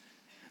comes,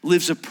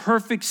 lives a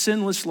perfect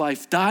sinless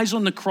life, dies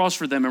on the cross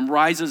for them and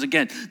rises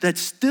again. That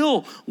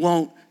still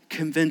won't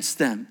convince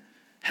them.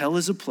 Hell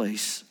is a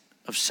place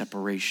of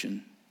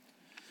separation.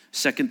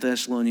 2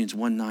 Thessalonians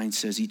 1:9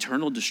 says,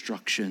 eternal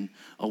destruction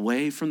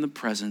away from the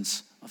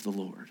presence of the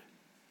Lord.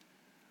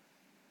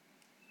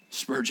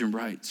 Spurgeon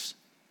writes,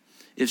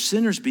 if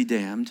sinners be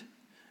damned,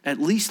 at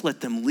least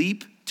let them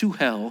leap to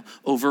hell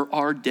over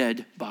our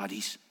dead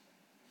bodies.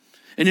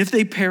 And if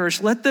they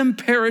perish, let them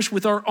perish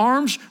with our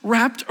arms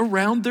wrapped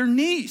around their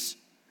knees.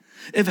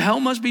 If hell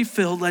must be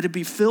filled, let it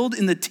be filled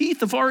in the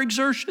teeth of our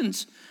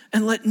exertions,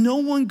 and let no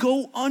one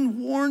go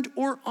unwarned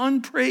or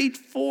unprayed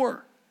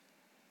for.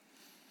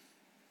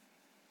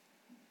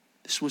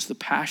 This was the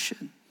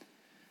passion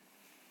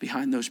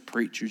behind those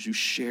preachers who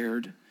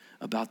shared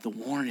about the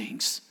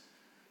warnings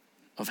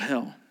of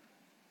hell.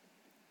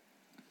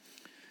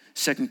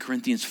 2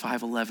 Corinthians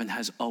 5:11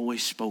 has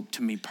always spoke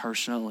to me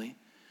personally.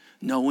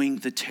 Knowing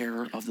the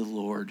terror of the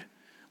Lord,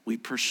 we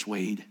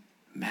persuade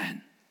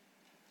men.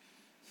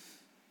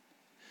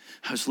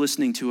 I was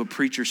listening to a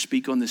preacher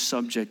speak on this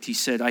subject. He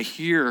said, I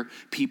hear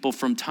people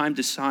from time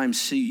to time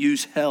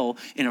use hell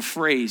in a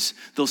phrase.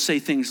 They'll say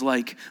things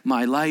like,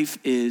 my life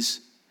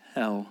is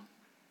hell.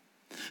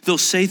 They'll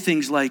say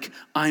things like,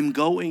 I'm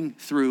going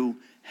through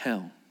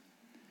hell.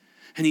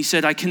 And he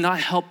said, I cannot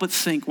help but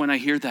think when I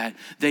hear that,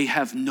 they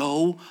have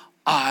no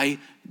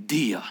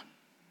idea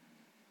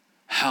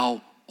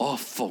how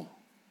awful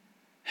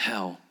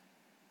hell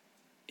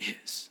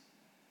is.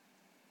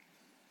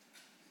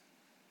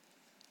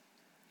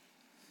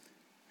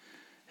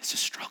 It's a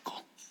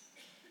struggle.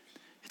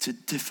 It's a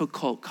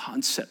difficult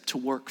concept to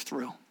work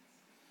through.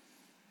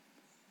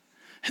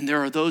 And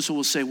there are those who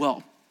will say,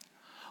 well,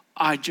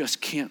 I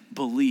just can't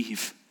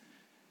believe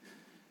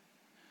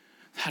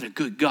that a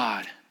good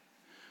God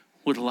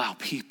would allow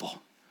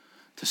people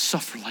to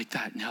suffer like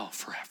that in hell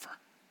forever.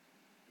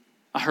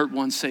 I heard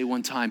one say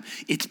one time,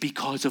 it's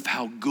because of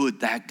how good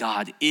that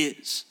God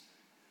is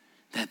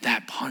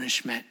that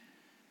punishment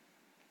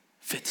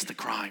fits the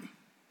crime.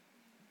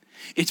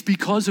 It's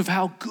because of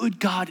how good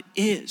God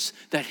is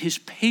that his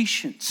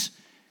patience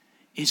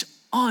is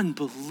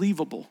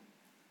unbelievable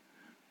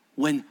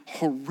when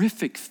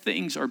horrific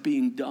things are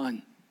being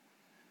done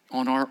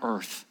on our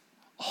earth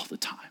all the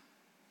time.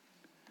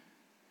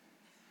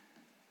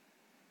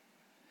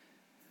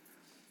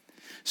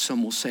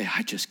 Some will say,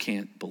 I just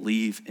can't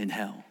believe in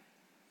hell.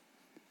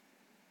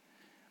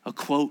 A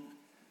quote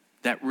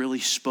that really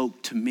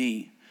spoke to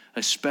me,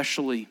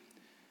 especially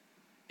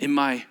in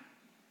my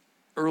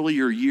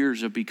earlier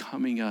years of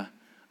becoming a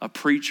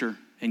preacher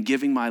and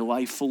giving my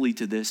life fully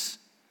to this.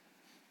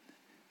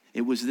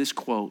 It was this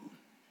quote: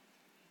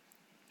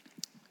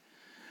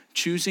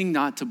 choosing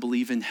not to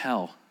believe in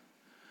hell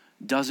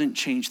doesn't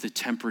change the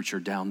temperature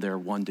down there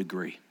 1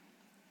 degree.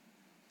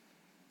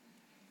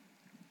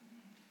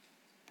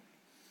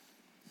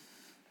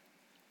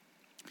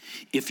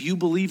 If you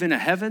believe in a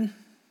heaven,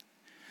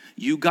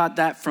 you got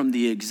that from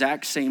the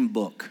exact same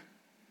book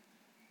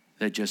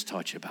that just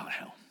taught you about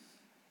hell.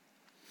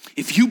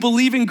 If you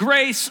believe in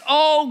grace,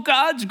 oh,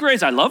 God's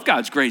grace, I love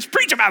God's grace,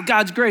 preach about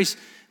God's grace,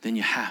 then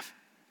you have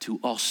to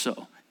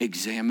also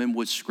examine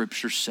what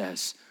Scripture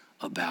says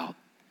about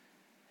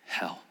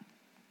hell.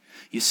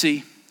 You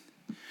see,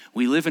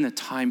 we live in a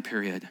time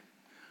period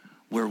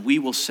where we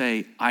will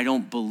say, I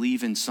don't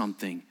believe in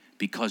something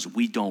because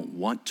we don't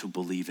want to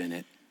believe in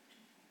it.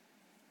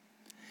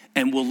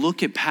 And we'll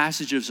look at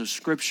passages of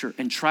Scripture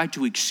and try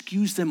to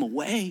excuse them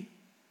away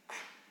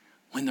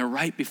when they're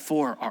right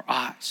before our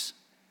eyes.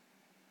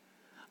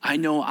 I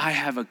know I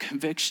have a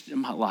conviction in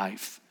my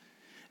life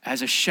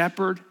as a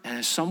shepherd and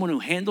as someone who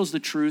handles the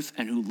truth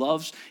and who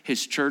loves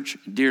his church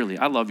dearly.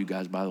 I love you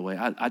guys, by the way.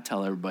 I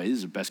tell everybody, this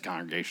is the best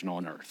congregation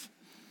on earth.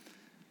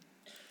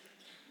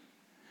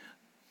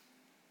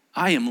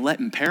 I am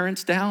letting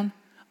parents down.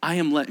 I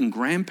am letting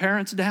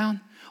grandparents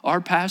down.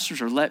 Our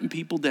pastors are letting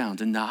people down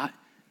to not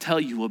tell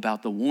you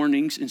about the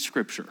warnings in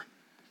Scripture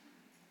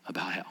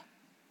about hell.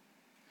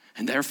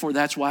 And therefore,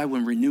 that's why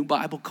when Renew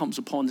Bible comes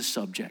upon the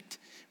subject,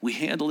 we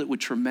handle it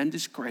with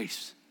tremendous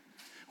grace.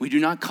 We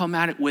do not come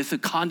at it with a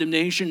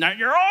condemnation that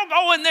you're all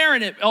going there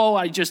in it.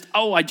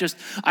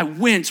 I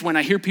wince when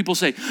I hear people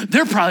say,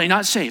 they're probably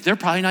not saved. They're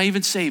probably not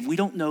even saved. We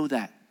don't know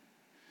that.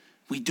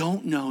 We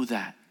don't know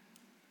that.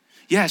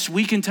 Yes,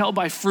 we can tell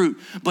by fruit,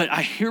 but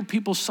I hear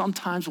people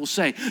sometimes will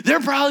say,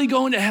 they're probably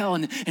going to hell.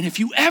 And if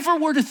you ever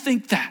were to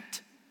think that,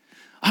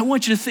 I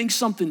want you to think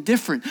something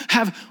different.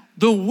 Have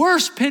the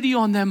worst pity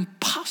on them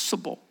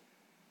possible.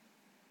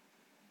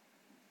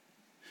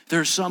 There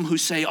are some who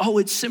say, oh,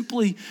 it's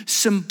simply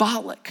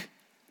symbolic.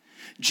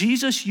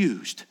 Jesus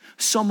used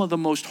some of the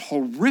most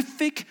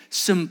horrific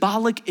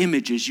symbolic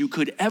images you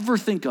could ever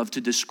think of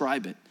to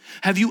describe it.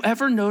 Have you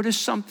ever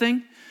noticed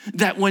something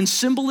that when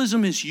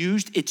symbolism is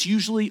used, it's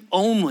usually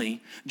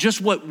only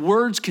just what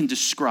words can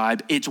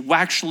describe. It's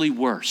actually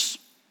worse.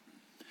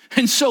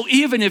 And so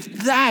even if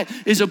that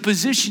is a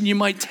position you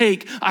might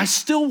take, I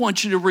still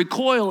want you to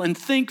recoil and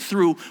think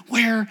through,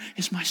 where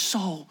is my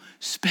soul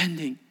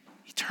spending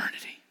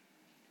eternity?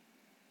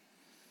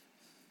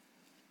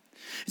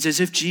 It's as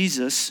if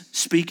Jesus,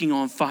 speaking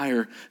on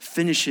fire,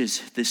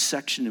 finishes this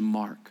section in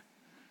Mark.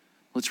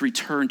 Let's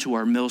return to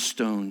our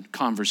millstone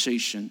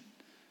conversation.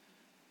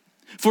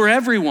 For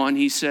everyone,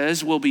 he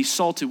says, will be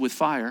salted with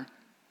fire.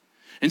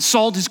 And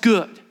salt is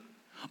good.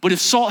 But if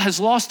salt has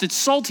lost its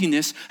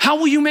saltiness, how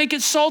will you make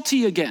it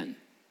salty again?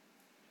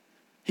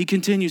 He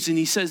continues and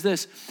he says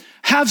this,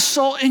 have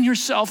salt in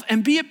yourself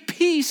and be at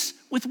peace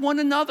with one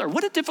another.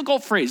 What a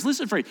difficult phrase.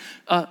 Listen to the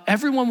phrase.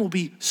 Everyone will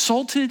be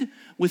salted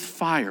with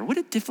fire. What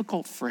a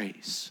difficult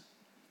phrase.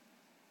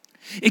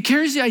 It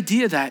carries the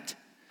idea that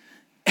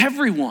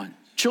everyone,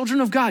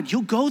 children of God,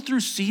 you'll go through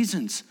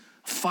seasons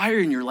of fire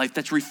in your life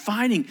that's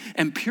refining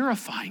and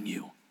purifying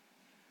you.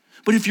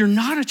 But if you're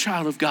not a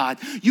child of God,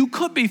 you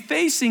could be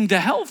facing the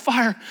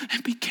hellfire,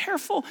 and be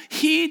careful,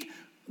 heed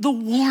the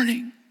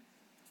warning.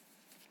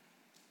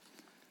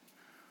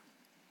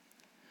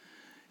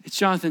 It's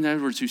Jonathan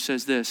Edwards who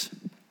says this,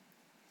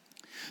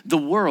 the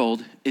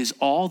world is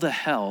all the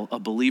hell a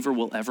believer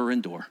will ever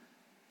endure,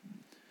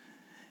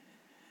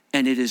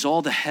 and it is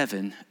all the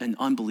heaven an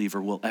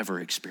unbeliever will ever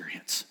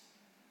experience.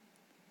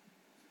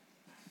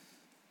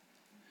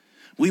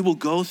 We will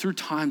go through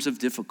times of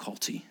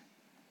difficulty,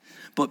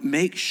 but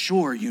make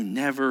sure you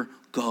never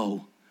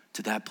go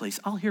to that place.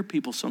 I'll hear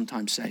people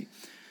sometimes say,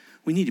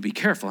 we need to be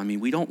careful. I mean,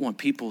 we don't want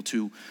people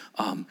to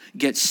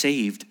get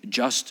saved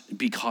just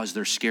because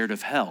they're scared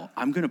of hell.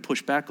 I'm going to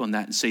push back on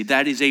that and say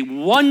that is a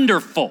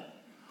wonderful,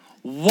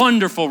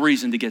 wonderful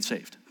reason to get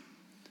saved.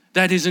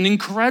 That is an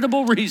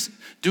incredible reason.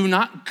 Do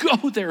not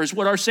go there is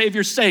what our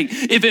Savior's saying.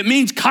 If it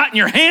means cutting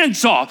your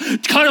hands off,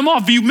 cut them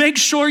off. You make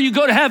sure you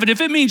go to heaven.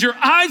 If it means your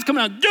eyes come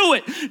out, do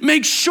it.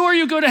 Make sure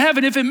you go to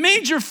heaven. If it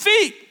means your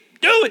feet,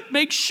 do it.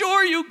 Make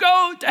sure you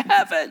go to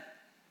heaven.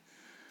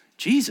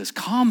 Jesus,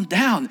 calm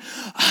down.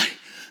 I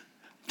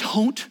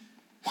don't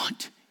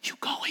want you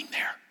going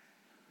there.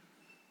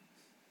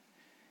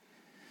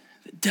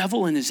 The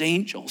devil and his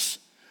angels,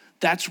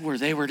 that's where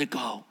they were to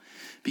go,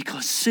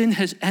 because sin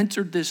has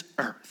entered this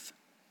earth.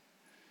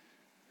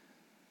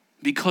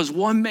 Because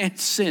one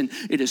man's sin,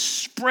 it has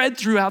spread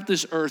throughout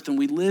this earth, and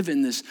we live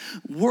in this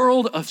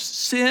world of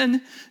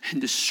sin and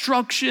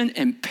destruction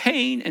and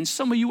pain. And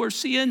some of you are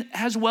seeing,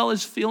 as well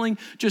as feeling,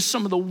 just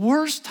some of the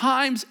worst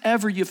times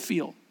ever you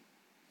feel.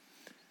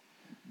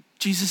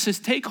 Jesus says,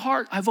 take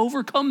heart, I've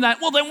overcome that.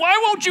 Well, then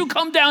why won't you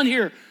come down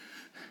here?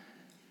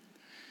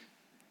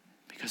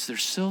 Because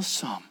there's still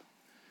some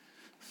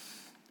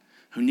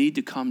who need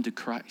to come to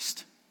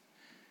Christ.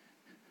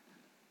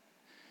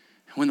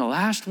 When the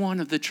last one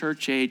of the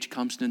church age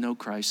comes to know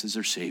Christ as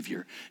their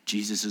Savior,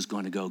 Jesus is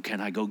going to go, can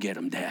I go get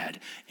him, Dad?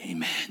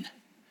 Amen.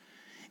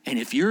 And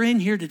if you're in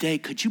here today,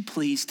 could you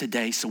please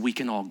today so we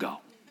can all go?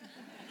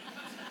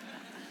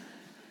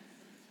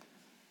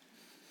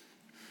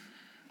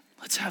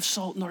 Let's have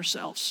salt in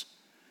ourselves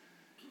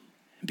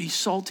and be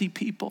salty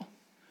people.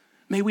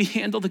 May we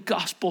handle the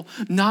gospel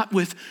not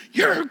with,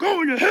 you're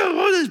going to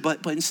hell,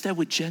 but instead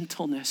with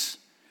gentleness.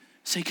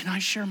 Say, can I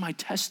share my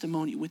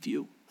testimony with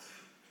you?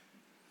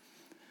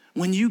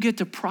 When you get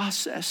to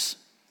process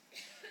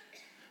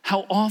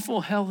how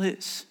awful hell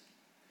is,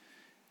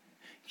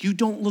 you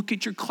don't look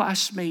at your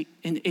classmate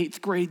in 8th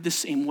grade the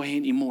same way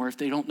anymore if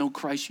they don't know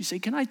Christ. You say,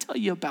 can I tell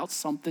you about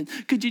something?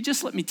 Could you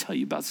just let me tell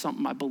you about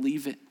something? I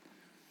believe it.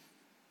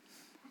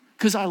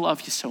 Because I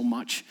love you so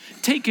much.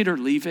 Take it or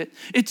leave it.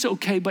 It's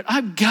okay, but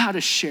I've got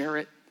to share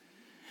it.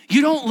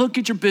 You don't look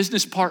at your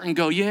business partner and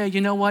go, yeah, you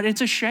know what?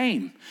 It's a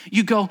shame.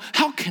 You go,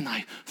 how can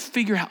I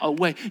figure out a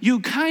way? You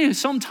kind of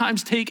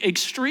sometimes take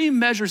extreme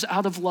measures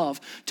out of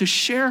love to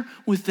share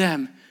with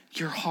them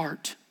your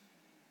heart.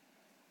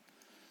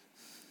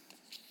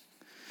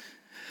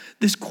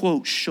 This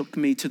quote shook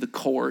me to the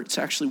core. It's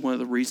actually one of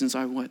the reasons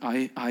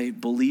I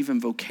believe in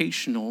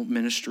vocational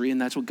ministry,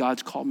 and that's what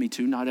God's called me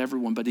to. Not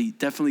everyone, but he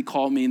definitely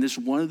called me. And this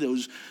is one of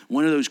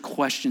those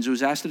questions. It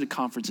was asked at a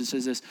conference. It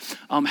says this,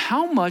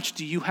 how much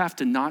do you have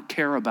to not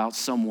care about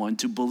someone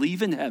to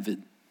believe in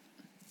heaven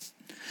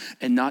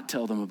and not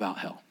tell them about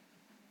hell?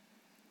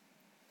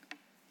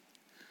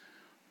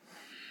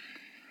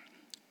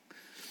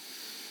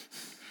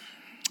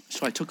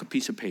 So I took a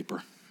piece of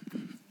paper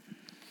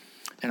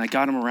and I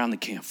got them around the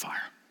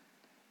campfire.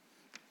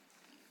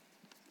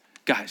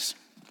 Guys,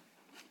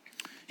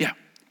 yeah,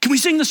 can we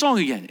sing the song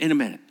again in a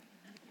minute?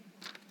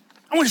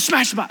 I want to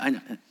smash the bottom.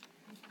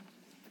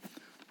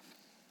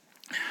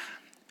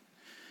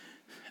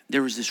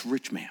 There was this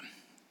rich man.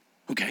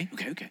 Okay.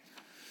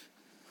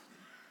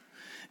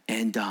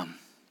 And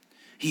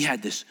he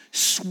had this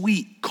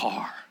sweet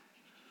car.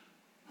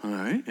 All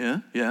right,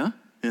 yeah.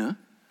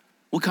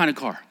 What kind of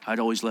car? I'd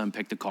always let him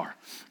pick the car.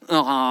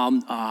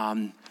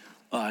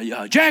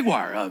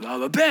 Jaguar,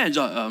 a Benz,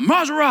 a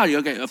Maserati,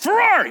 okay, a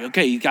Ferrari.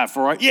 Okay, you got a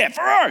Ferrari? Yeah,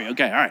 Ferrari.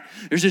 Okay, all right.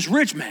 There's this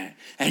rich man,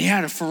 and he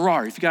had a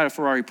Ferrari. If you got a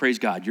Ferrari, praise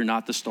God. You're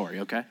not the story,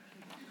 okay?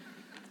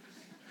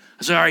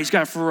 I said, all right, he's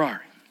got a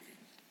Ferrari.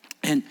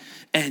 And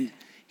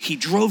he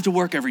drove to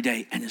work every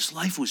day, and his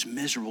life was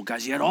miserable,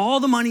 guys. He had all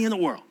the money in the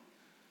world.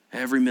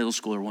 Every middle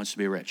schooler wants to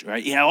be rich,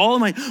 right? He had all the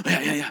money.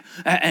 Yeah.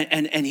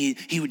 And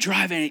he would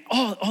drive and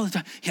all the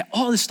time. He had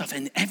all this stuff.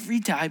 And every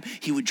time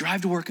he would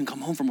drive to work and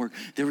come home from work,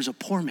 there was a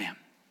poor man.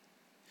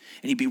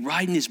 And he'd be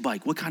riding his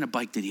bike. What kind of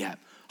bike did he have?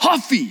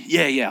 Huffy.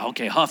 Yeah.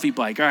 Okay, Huffy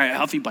bike. All right,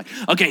 Huffy bike.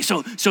 Okay,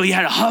 so he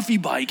had a Huffy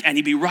bike, and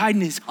he'd be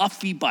riding his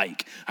Huffy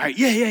bike. All right,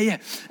 yeah.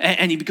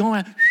 And he'd be going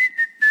out.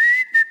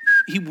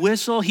 He'd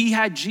whistle. He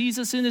had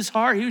Jesus in his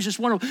heart. He was just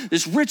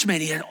this rich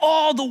man. He had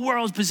all the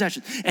world's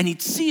possessions. And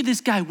he'd see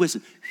this guy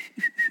whistle.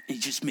 And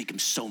he'd just make him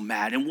so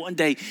mad. And one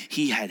day,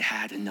 he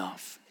had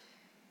enough.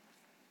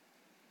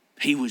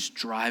 He was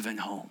driving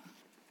home.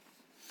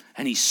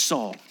 And he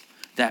saw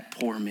that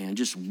poor man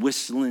just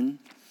whistling,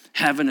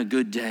 having a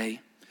good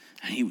day.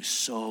 And he was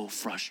so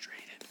frustrated.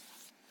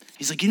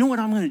 He's like, you know what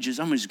I'm going to do?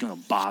 I'm just going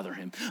to bother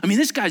him. I mean,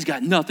 this guy's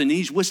got nothing.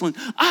 He's whistling.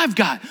 I've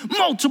got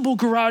multiple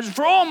garages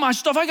for all my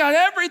stuff. I got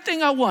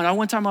everything I want.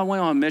 One time I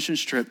went on a missions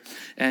trip,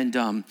 and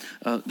one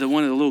of the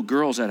little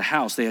girls at a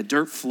house, they had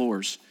dirt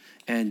floors.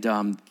 And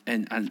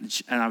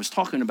I was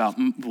talking about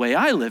the way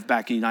I lived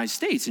back in the United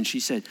States. And she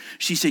said,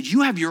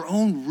 you have your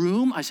own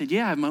room? I said,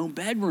 yeah, I have my own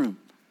bedroom.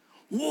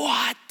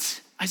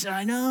 What? I said,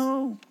 I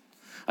know.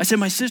 I said,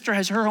 my sister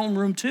has her own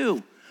room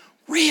too.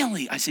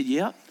 Really? I said,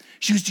 yep.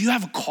 She goes, do you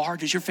have a car?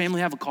 Does your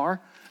family have a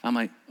car? I'm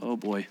like, oh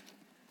boy.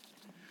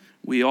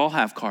 We all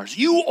have cars.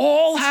 You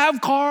all have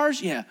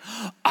cars? Yeah.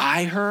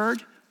 I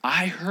heard,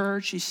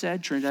 she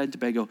said, Trinidad and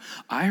Tobago,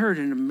 I heard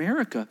in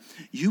America,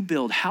 you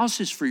build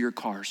houses for your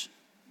cars.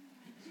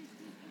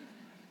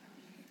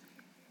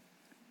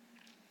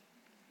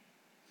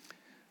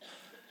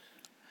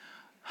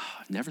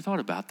 I've never thought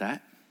about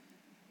that.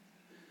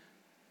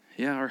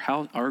 Yeah,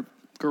 our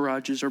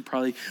garages are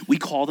probably, we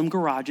call them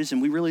garages,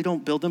 and we really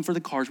don't build them for the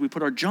cars. We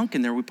put our junk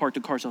in there. We park the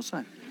cars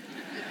outside.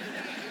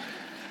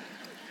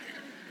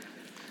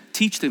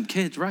 Teach them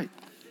kids, right?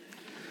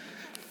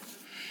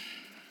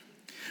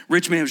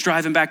 Rich man was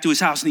driving back to his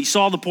house, and he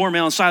saw the poor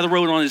man on the side of the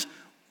road on his,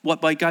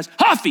 what bike, guys?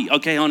 Huffy,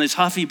 okay, on his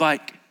Huffy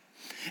bike.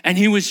 And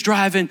he was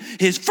driving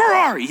his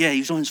Ferrari. Yeah, he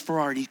was on his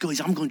Ferrari. He goes,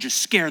 I'm going to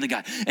just scare the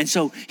guy. And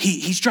so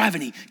he's driving.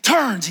 He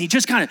turns. He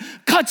just kind of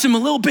cuts him a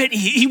little bit.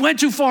 He went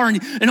too far.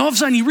 And all of a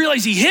sudden, he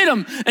realized he hit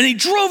him. And he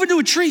drove into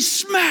a tree.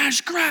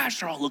 Smash, crash.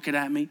 They're all looking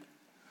at me.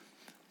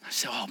 I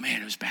said, oh,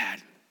 man, it was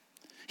bad.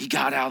 He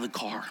got out of the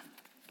car.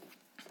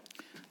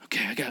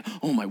 Okay,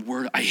 oh, my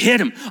word. I hit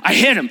him.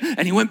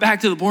 And he went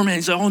back to the poor man.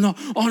 He said, oh, no,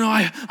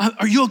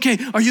 are you okay?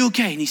 Are you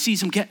okay? And he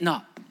sees him getting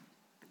up.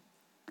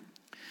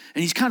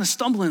 And he's kind of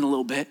stumbling a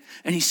little bit,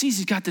 and he sees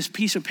he's got this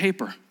piece of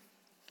paper,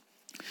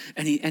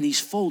 and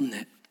he's folding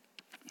it.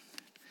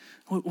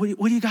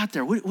 What do you got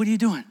there? What are you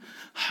doing?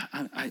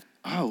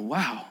 Oh,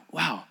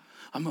 wow.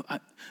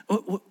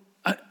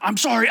 I'm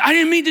sorry. I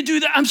didn't mean to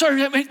do that. I'm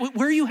sorry.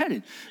 Where are you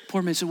headed?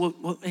 Poor man said,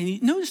 well, and he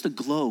noticed a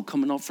glow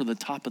coming up from the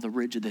top of the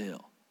ridge of the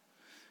hill.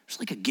 There's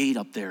like a gate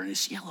up there, and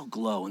this yellow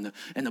glow, and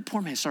the poor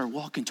man started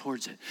walking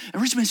towards it.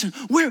 And rich man said,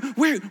 where,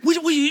 what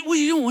are you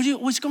doing?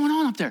 What's going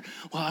on up there?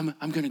 Well,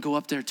 I'm going to go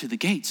up there to the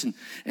gates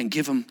and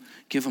give him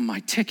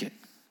my ticket.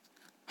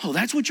 Oh,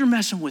 that's what you're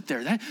messing with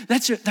there.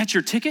 That's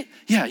your ticket?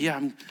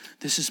 Yeah.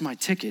 This is my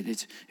ticket.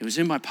 It was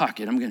in my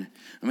pocket. I'm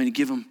gonna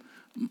give him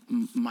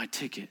my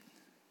ticket.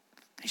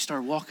 He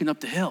started walking up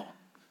the hill,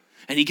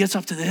 and he gets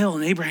up to the hill,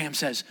 and Abraham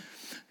says,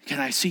 can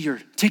I see your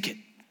ticket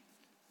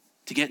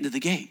to get into the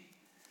gate?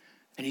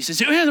 And he says,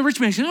 the rich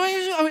man says,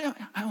 I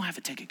don't have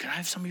a ticket. Can I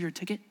have some of your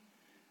ticket?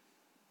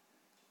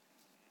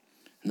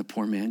 And the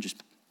poor man,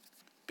 just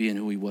being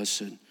who he was,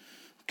 said,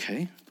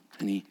 okay.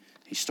 And he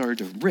started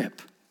to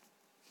rip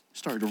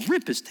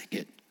his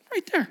ticket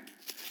right there.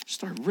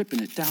 Started ripping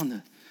it down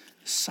the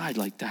side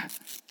like that.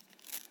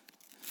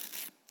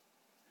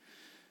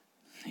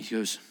 And he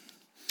goes,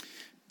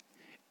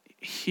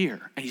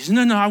 here. And he says,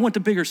 no, I want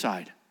the bigger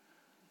side.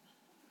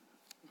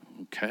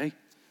 Okay,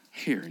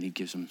 here. And he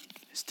gives him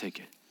his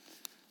ticket.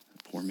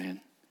 Poor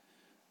man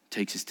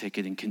takes his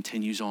ticket and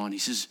continues on. He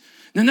says,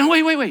 no,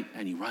 wait.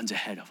 And he runs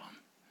ahead of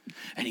him.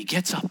 And he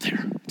gets up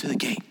there to the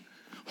gate.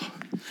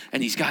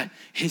 And he's got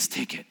his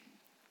ticket.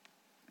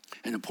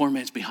 And the poor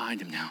man's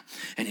behind him now.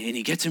 And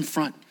he gets in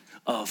front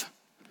of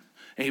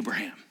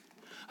Abraham.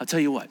 I'll tell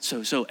you what,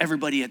 so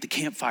everybody at the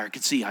campfire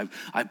could see.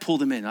 I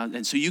pulled them in,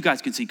 and so you guys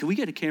can see. Can we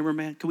get a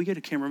cameraman? Can we get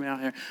a cameraman out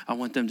here? I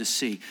want them to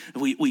see.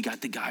 We got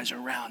the guys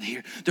around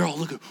here. They're all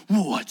looking,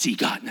 what's he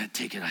got in that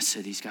ticket? I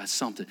said, he's got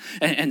something.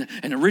 And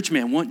the rich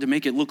man, wanting to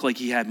make it look like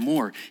he had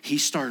more, he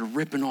started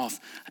ripping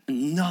off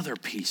another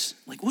piece.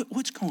 Like,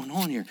 what's going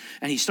on here?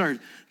 And he started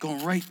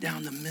going right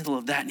down the middle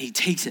of that, and he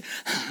takes it,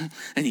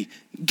 and he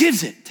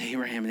gives it to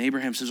Abraham. And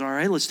Abraham says, all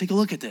right, let's take a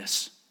look at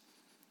this.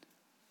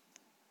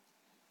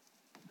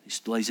 He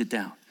lays it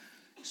down.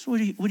 So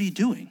what are you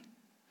doing?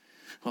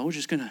 Well, we're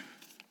just going to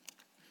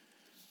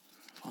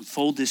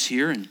unfold this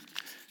here, and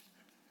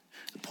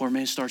the poor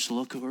man starts to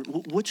look over.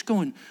 What's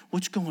going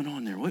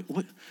on there?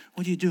 What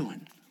are you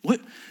doing?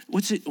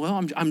 What's it?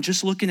 Well, I'm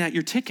just looking at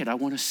your ticket. I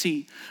want to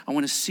see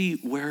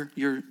where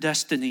your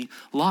destiny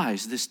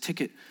lies. This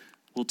ticket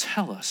will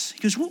tell us. He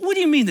goes, what do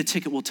you mean the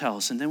ticket will tell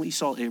us? And then we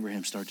saw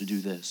Abraham start to do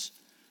this.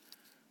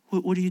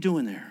 What are you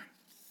doing there?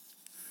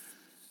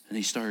 And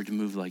he started to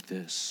move like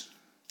this.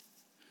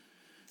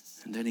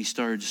 And then he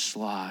started to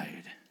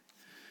slide.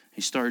 He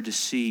started to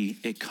see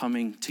it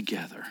coming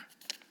together.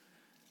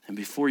 And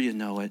before you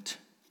know it,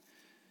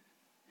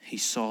 he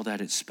saw that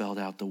it spelled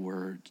out the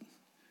word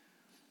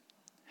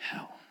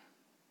hell.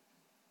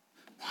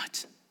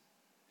 What?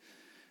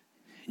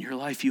 In your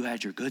life, you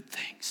had your good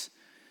things,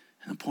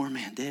 and the poor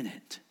man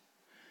didn't.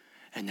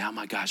 And now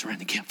my guys around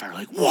the campfire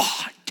like,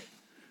 what?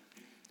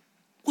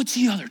 What's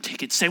the other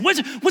ticket say? What's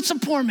the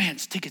poor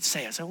man's ticket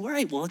say? I said, all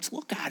right, well, let's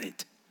look at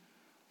it.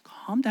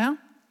 Calm down.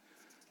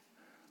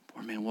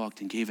 Poor man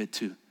walked and gave it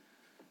to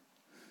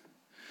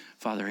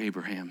Father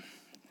Abraham.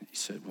 He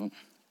said, well,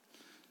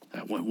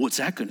 what's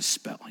that going to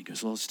spell? He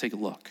goes, well, let's take a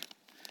look.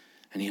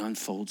 And he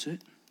unfolds it.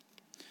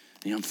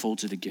 And he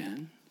unfolds it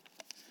again.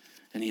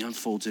 And he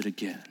unfolds it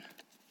again.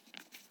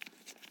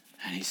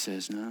 And he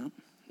says,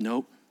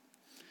 nope.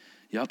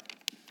 Yep.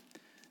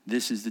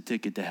 This is the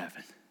ticket to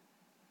heaven.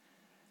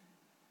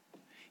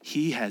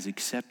 He has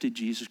accepted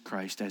Jesus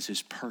Christ as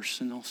his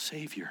personal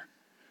Savior.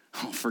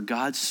 Oh, for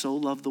God so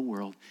loved the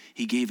world,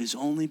 he gave his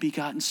only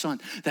begotten Son,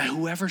 that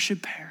whoever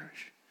should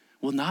perish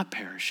will not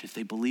perish if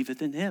they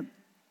believeth in him.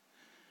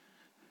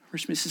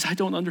 Richmond says, I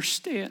don't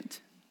understand.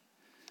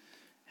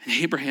 And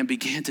Abraham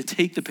began to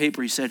take the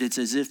paper. He said, it's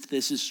as if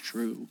this is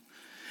true.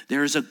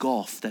 There is a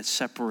gulf that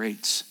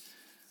separates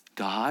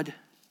God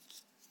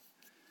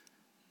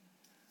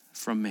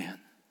from man.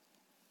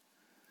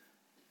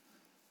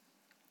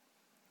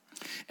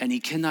 And he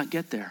cannot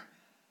get there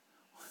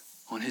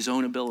on his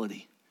own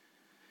ability.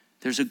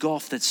 There's a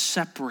gulf that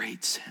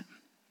separates him.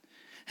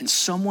 And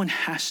someone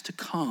has to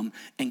come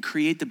and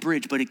create the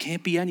bridge, but it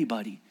can't be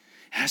anybody.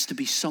 It has to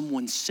be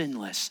someone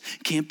sinless.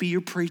 It can't be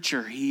your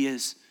preacher. He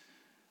is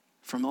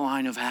from the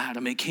line of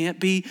Adam. It can't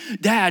be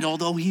dad,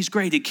 although he's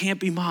great. It can't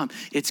be mom.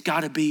 It's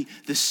got to be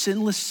the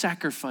sinless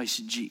sacrifice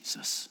of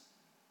Jesus.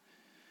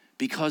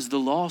 Because the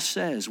law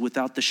says,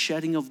 without the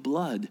shedding of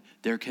blood,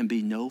 there can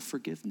be no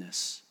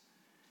forgiveness.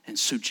 And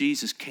so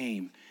Jesus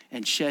came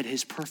and shed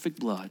his perfect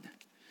blood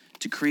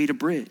to create a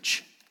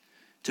bridge,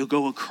 to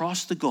go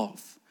across the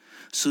gulf,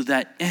 so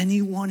that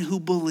anyone who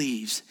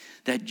believes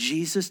that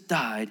Jesus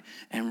died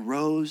and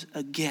rose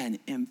again.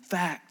 In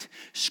fact,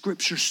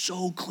 scripture's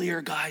so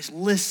clear, guys,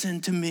 listen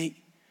to me.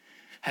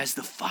 As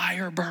the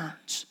fire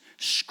burns,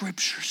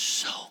 scripture's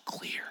so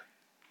clear.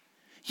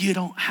 You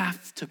don't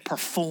have to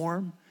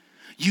perform.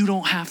 You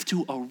don't have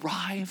to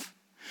arrive.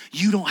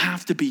 You don't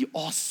have to be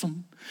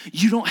awesome.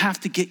 You don't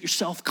have to get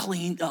yourself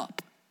cleaned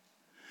up.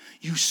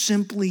 You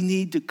simply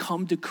need to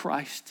come to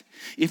Christ.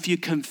 If you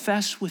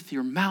confess with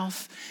your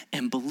mouth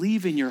and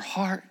believe in your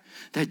heart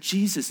that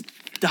Jesus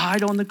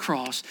died on the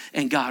cross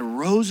and God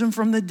rose him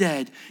from the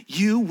dead,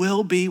 you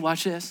will be,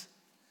 watch this,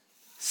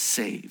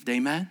 saved.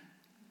 Amen?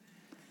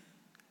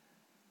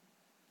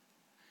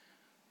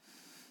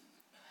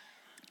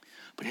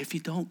 But if you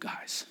don't,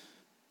 guys,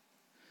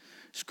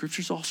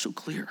 scripture's also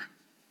clear.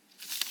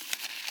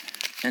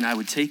 And I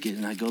would take it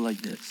and I go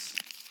like this.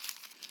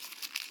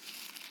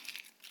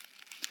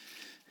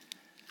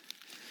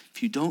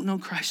 If you don't know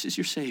Christ as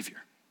your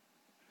Savior,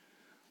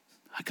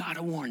 I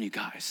gotta warn you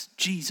guys,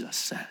 Jesus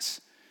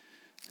says,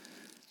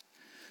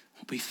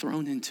 we'll be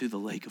thrown into the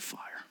lake of fire.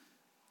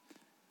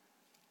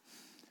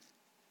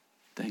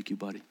 Thank you,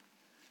 buddy.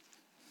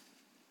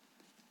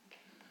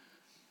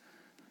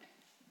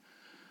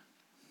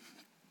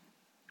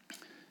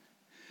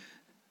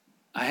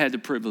 I had the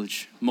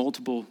privilege,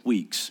 multiple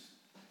weeks,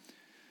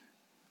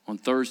 on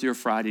Thursday or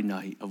Friday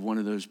night, of one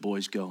of those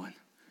boys going,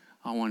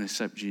 I want to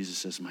accept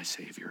Jesus as my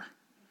Savior.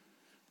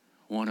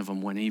 One of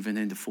them went even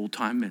into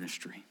full-time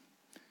ministry.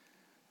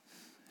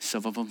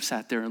 Some of them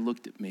sat there and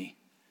looked at me.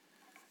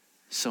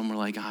 Some were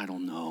like, I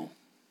don't know.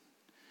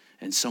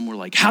 And some were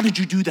like, how did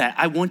you do that?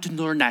 I want to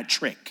learn that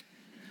trick.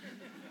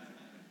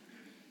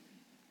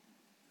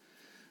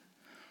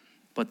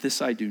 But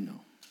this I do know.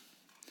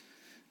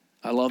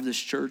 I love this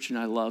church and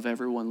I love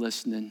everyone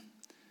listening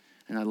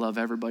and I love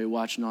everybody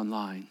watching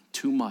online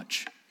too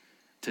much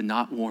to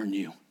not warn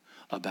you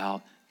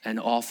about an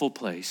awful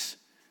place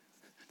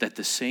that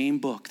the same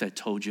book that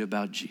told you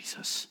about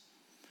Jesus,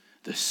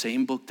 the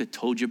same book that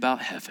told you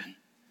about heaven,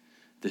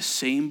 the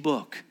same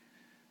book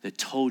that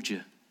told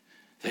you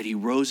that he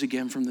rose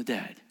again from the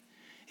dead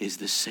is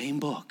the same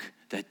book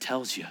that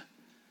tells you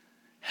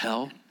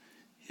hell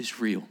is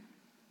real.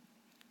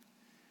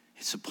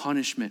 It's a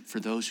punishment for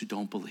those who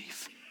don't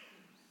believe.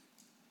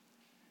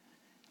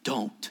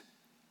 Don't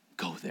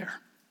go there.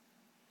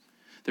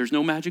 There's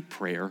no magic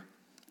prayer.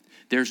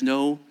 There's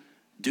no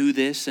do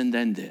this and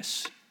then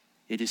this.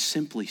 It is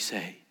simply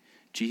say,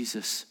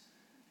 Jesus,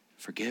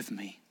 forgive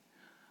me.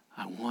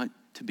 I want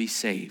to be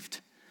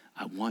saved.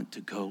 I want to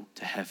go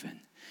to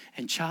heaven.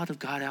 And child of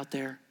God out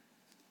there,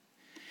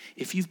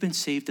 if you've been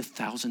saved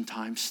 1,000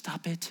 times,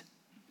 stop it.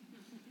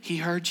 He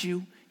heard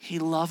you, he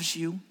loves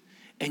you,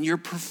 and your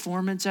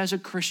performance as a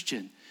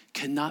Christian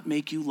cannot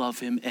make you love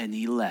him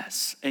any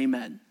less.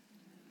 Amen.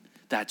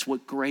 That's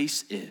what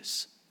grace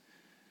is.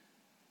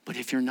 But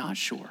if you're not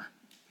sure,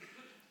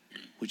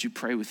 would you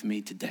pray with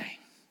me today?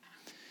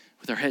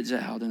 With our heads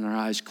out and our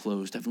eyes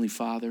closed. Heavenly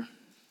Father,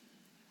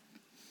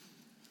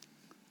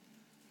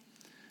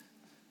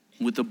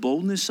 with the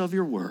boldness of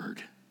your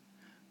word,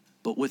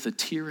 but with a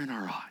tear in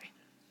our eye,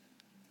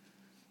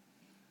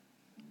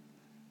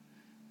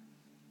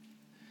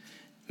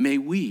 may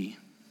we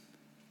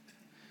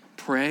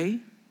pray,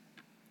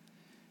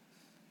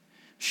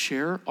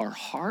 share our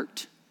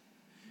heart,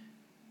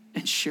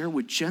 and share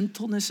with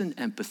gentleness and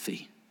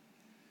empathy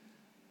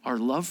our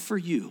love for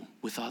you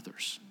with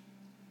others.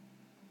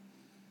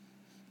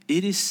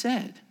 It is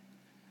said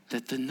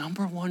that the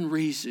number one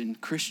reason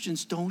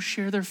Christians don't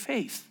share their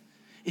faith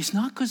is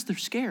not because they're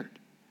scared.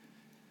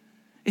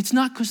 It's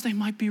not because they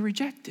might be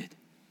rejected.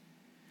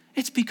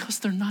 It's because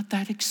they're not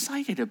that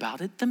excited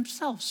about it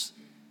themselves.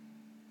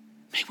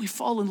 May we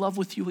fall in love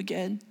with you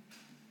again.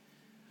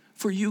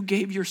 For you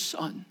gave your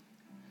son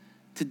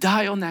to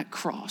die on that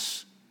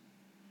cross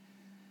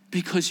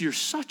because you're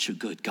such a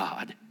good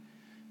God.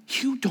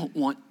 You don't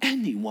want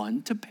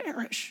anyone to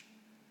perish.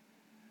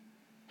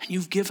 And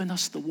you've given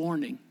us the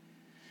warning.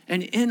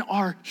 And in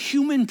our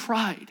human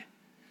pride,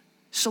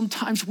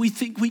 sometimes we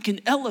think we can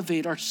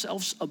elevate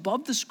ourselves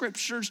above the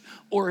scriptures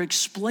or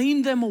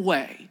explain them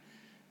away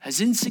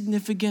as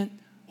insignificant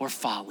or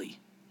folly.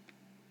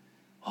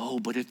 Oh,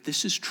 but if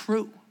this is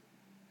true,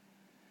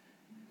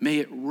 may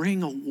it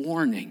ring a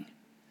warning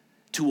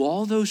to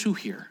all those who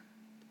hear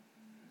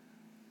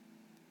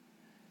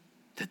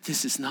that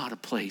this is not a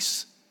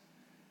place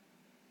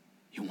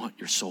you want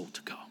your soul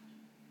to go.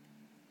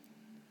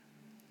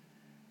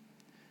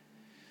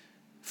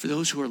 For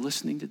those who are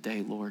listening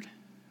today, Lord,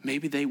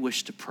 maybe they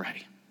wish to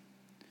pray,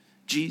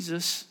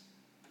 Jesus,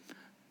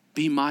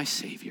 be my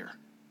Savior.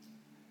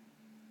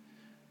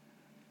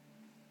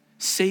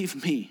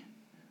 Save me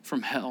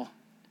from hell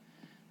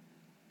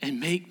and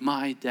make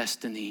my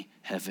destiny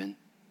heaven.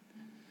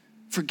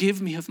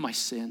 Forgive me of my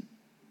sin.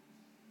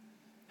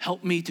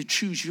 Help me to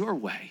choose your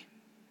way.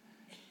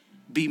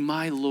 Be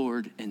my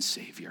Lord and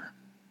Savior.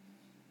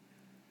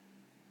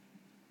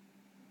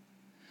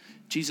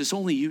 Jesus,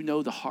 only you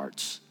know the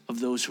hearts of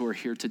those who are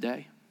here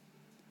today.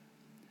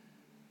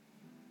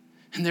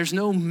 And there's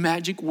no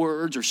magic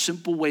words or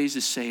simple ways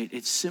to say it.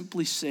 It's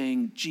simply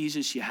saying,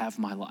 Jesus, you have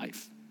my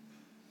life.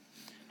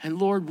 And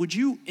Lord, would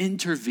you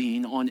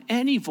intervene on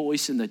any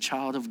voice in the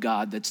child of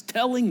God that's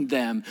telling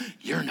them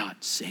you're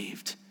not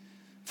saved?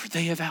 For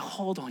they have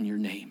called on your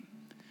name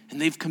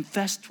and they've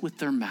confessed with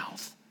their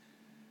mouth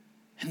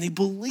and they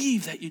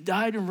believe that you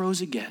died and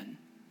rose again.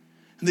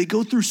 And they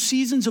go through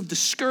seasons of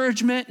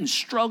discouragement and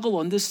struggle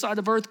on this side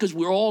of earth because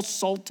we're all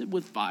salted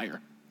with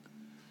fire.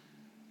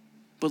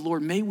 But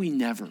Lord, may we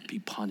never be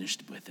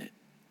punished with it.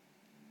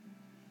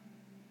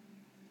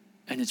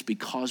 And it's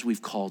because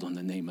we've called on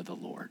the name of the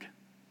Lord.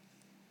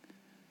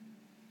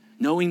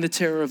 Knowing the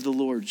terror of the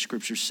Lord,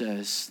 Scripture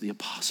says, the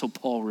Apostle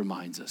Paul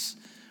reminds us,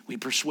 we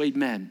persuade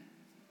men,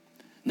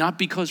 not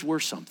because we're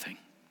something,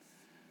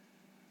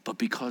 but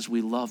because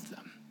we love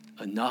them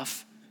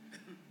enough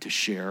to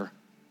share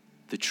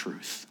the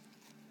truth.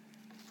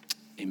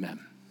 Amen.